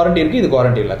 இதுக்கு வாரண்டி இருக்குது, இதுக்கு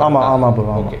வாரண்டி இல்லை. ஆமாம்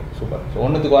ப்ரோ. Okay super. ஸோ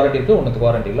ஒன்றுக்கு வாரண்டி இருக்குது, ஒன்றுக்கு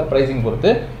வாரண்டி இல்லை. ப்ரைஸிங்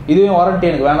பொறுத்து. இதுவே வாரண்டி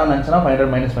எனக்கு வேணாம்னு நினச்சினா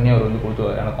 500 மைனஸ் பண்ணி அவர் வந்து கொடுத்து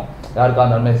எனக்கும் யாருக்கா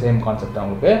இருந்தாலுமே சேம் கான்செப்ட்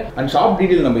அவங்களுக்கு. அண்ட் ஷாப்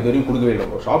டீட்டெயில் நம்ம இது வரைக்கும் கொடுக்கவே இல்லை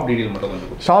ப்ரோ. ஷாப் டீட்டெயில் மட்டும்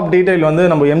வந்து ஷாப் டீட்டெயில் வந்து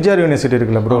நம்ம எம்ஜிஆர் யூனிவர்சிட்டி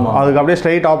இருக்குல்ல ப்ரோ, அதுக்கு அப்படியே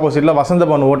ஸ்ட்ரைட் ஆப்போசிட்டில்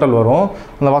வசந்தபவன் ஹோட்டல் வரும்.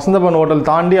 அந்த வசந்தபவன் ஹோட்டல்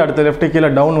தாண்டி அடுத்த லெஃப்ட்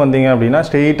கீழே டவுன் வந்தீங்க அப்படின்னா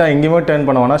ஸ்ட்ரெயிட்டாக எங்கேயுமே டர்ன்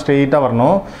பண்ண வேணா, ஸ்ட்ரெயிட்டாக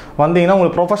வரணும். வந்தீங்கன்னா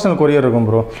உங்களுக்கு ப்ரொஃபஷனல் கொரியர் இருக்கும்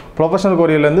ப்ரோ. ப்ரொஃபஷனல்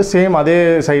கொரியர்லேருந்து சேம் அதே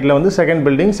சைடில் வந்து second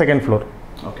building second floor.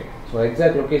 Okay. So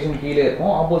exact location கீழே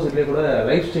இருக்கும். ஆப்போசிட்லேயே கூட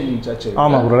லைஃப் சேஞ்சிங் சர்ச்.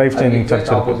 ஆமாம் ப்ரோ, லைஃப் சேஞ்சிங் சர்ச்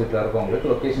ஆப்போசிட்டில் இருக்கும். உங்களுக்கு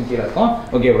லொக்கேஷன் கீழே இருக்கும்.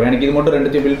 ஓகே ப்ரோ, எனக்கு இது மட்டும்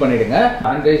ரெண்டுத்தையும் பில் பண்ணிவிடுங்க.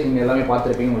 அண்ட் கைஸ் நீங்கள் எல்லாமே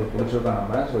பார்த்துருப்பீங்க, உங்களுக்கு பிடிச்சிருக்கா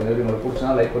நம்ம. ஸோ இந்த உங்களுக்கு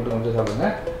பிடிச்சா லைக் போட்டு கொஞ்சம் சாப்பிடுங்க.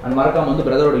 அண்ட் மறக்காம வந்து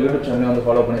பிரதரோட யூடியூப் சேனலை வந்து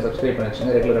ஃபாலோ பண்ணி சப்ஸ்கிரைப் பண்ணி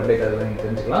வச்சுங்க. ரெகுலர் அப்டேட் அதை நீங்கள்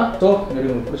தெரிஞ்சுக்கலாம். ஸோ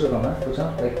உங்களுக்கு பிடிச்சிருக்காங்க பிடிச்சா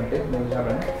லைக் பண்ணிட்டு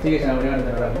சாப்பிடுங்க.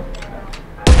 சீக்கிரம்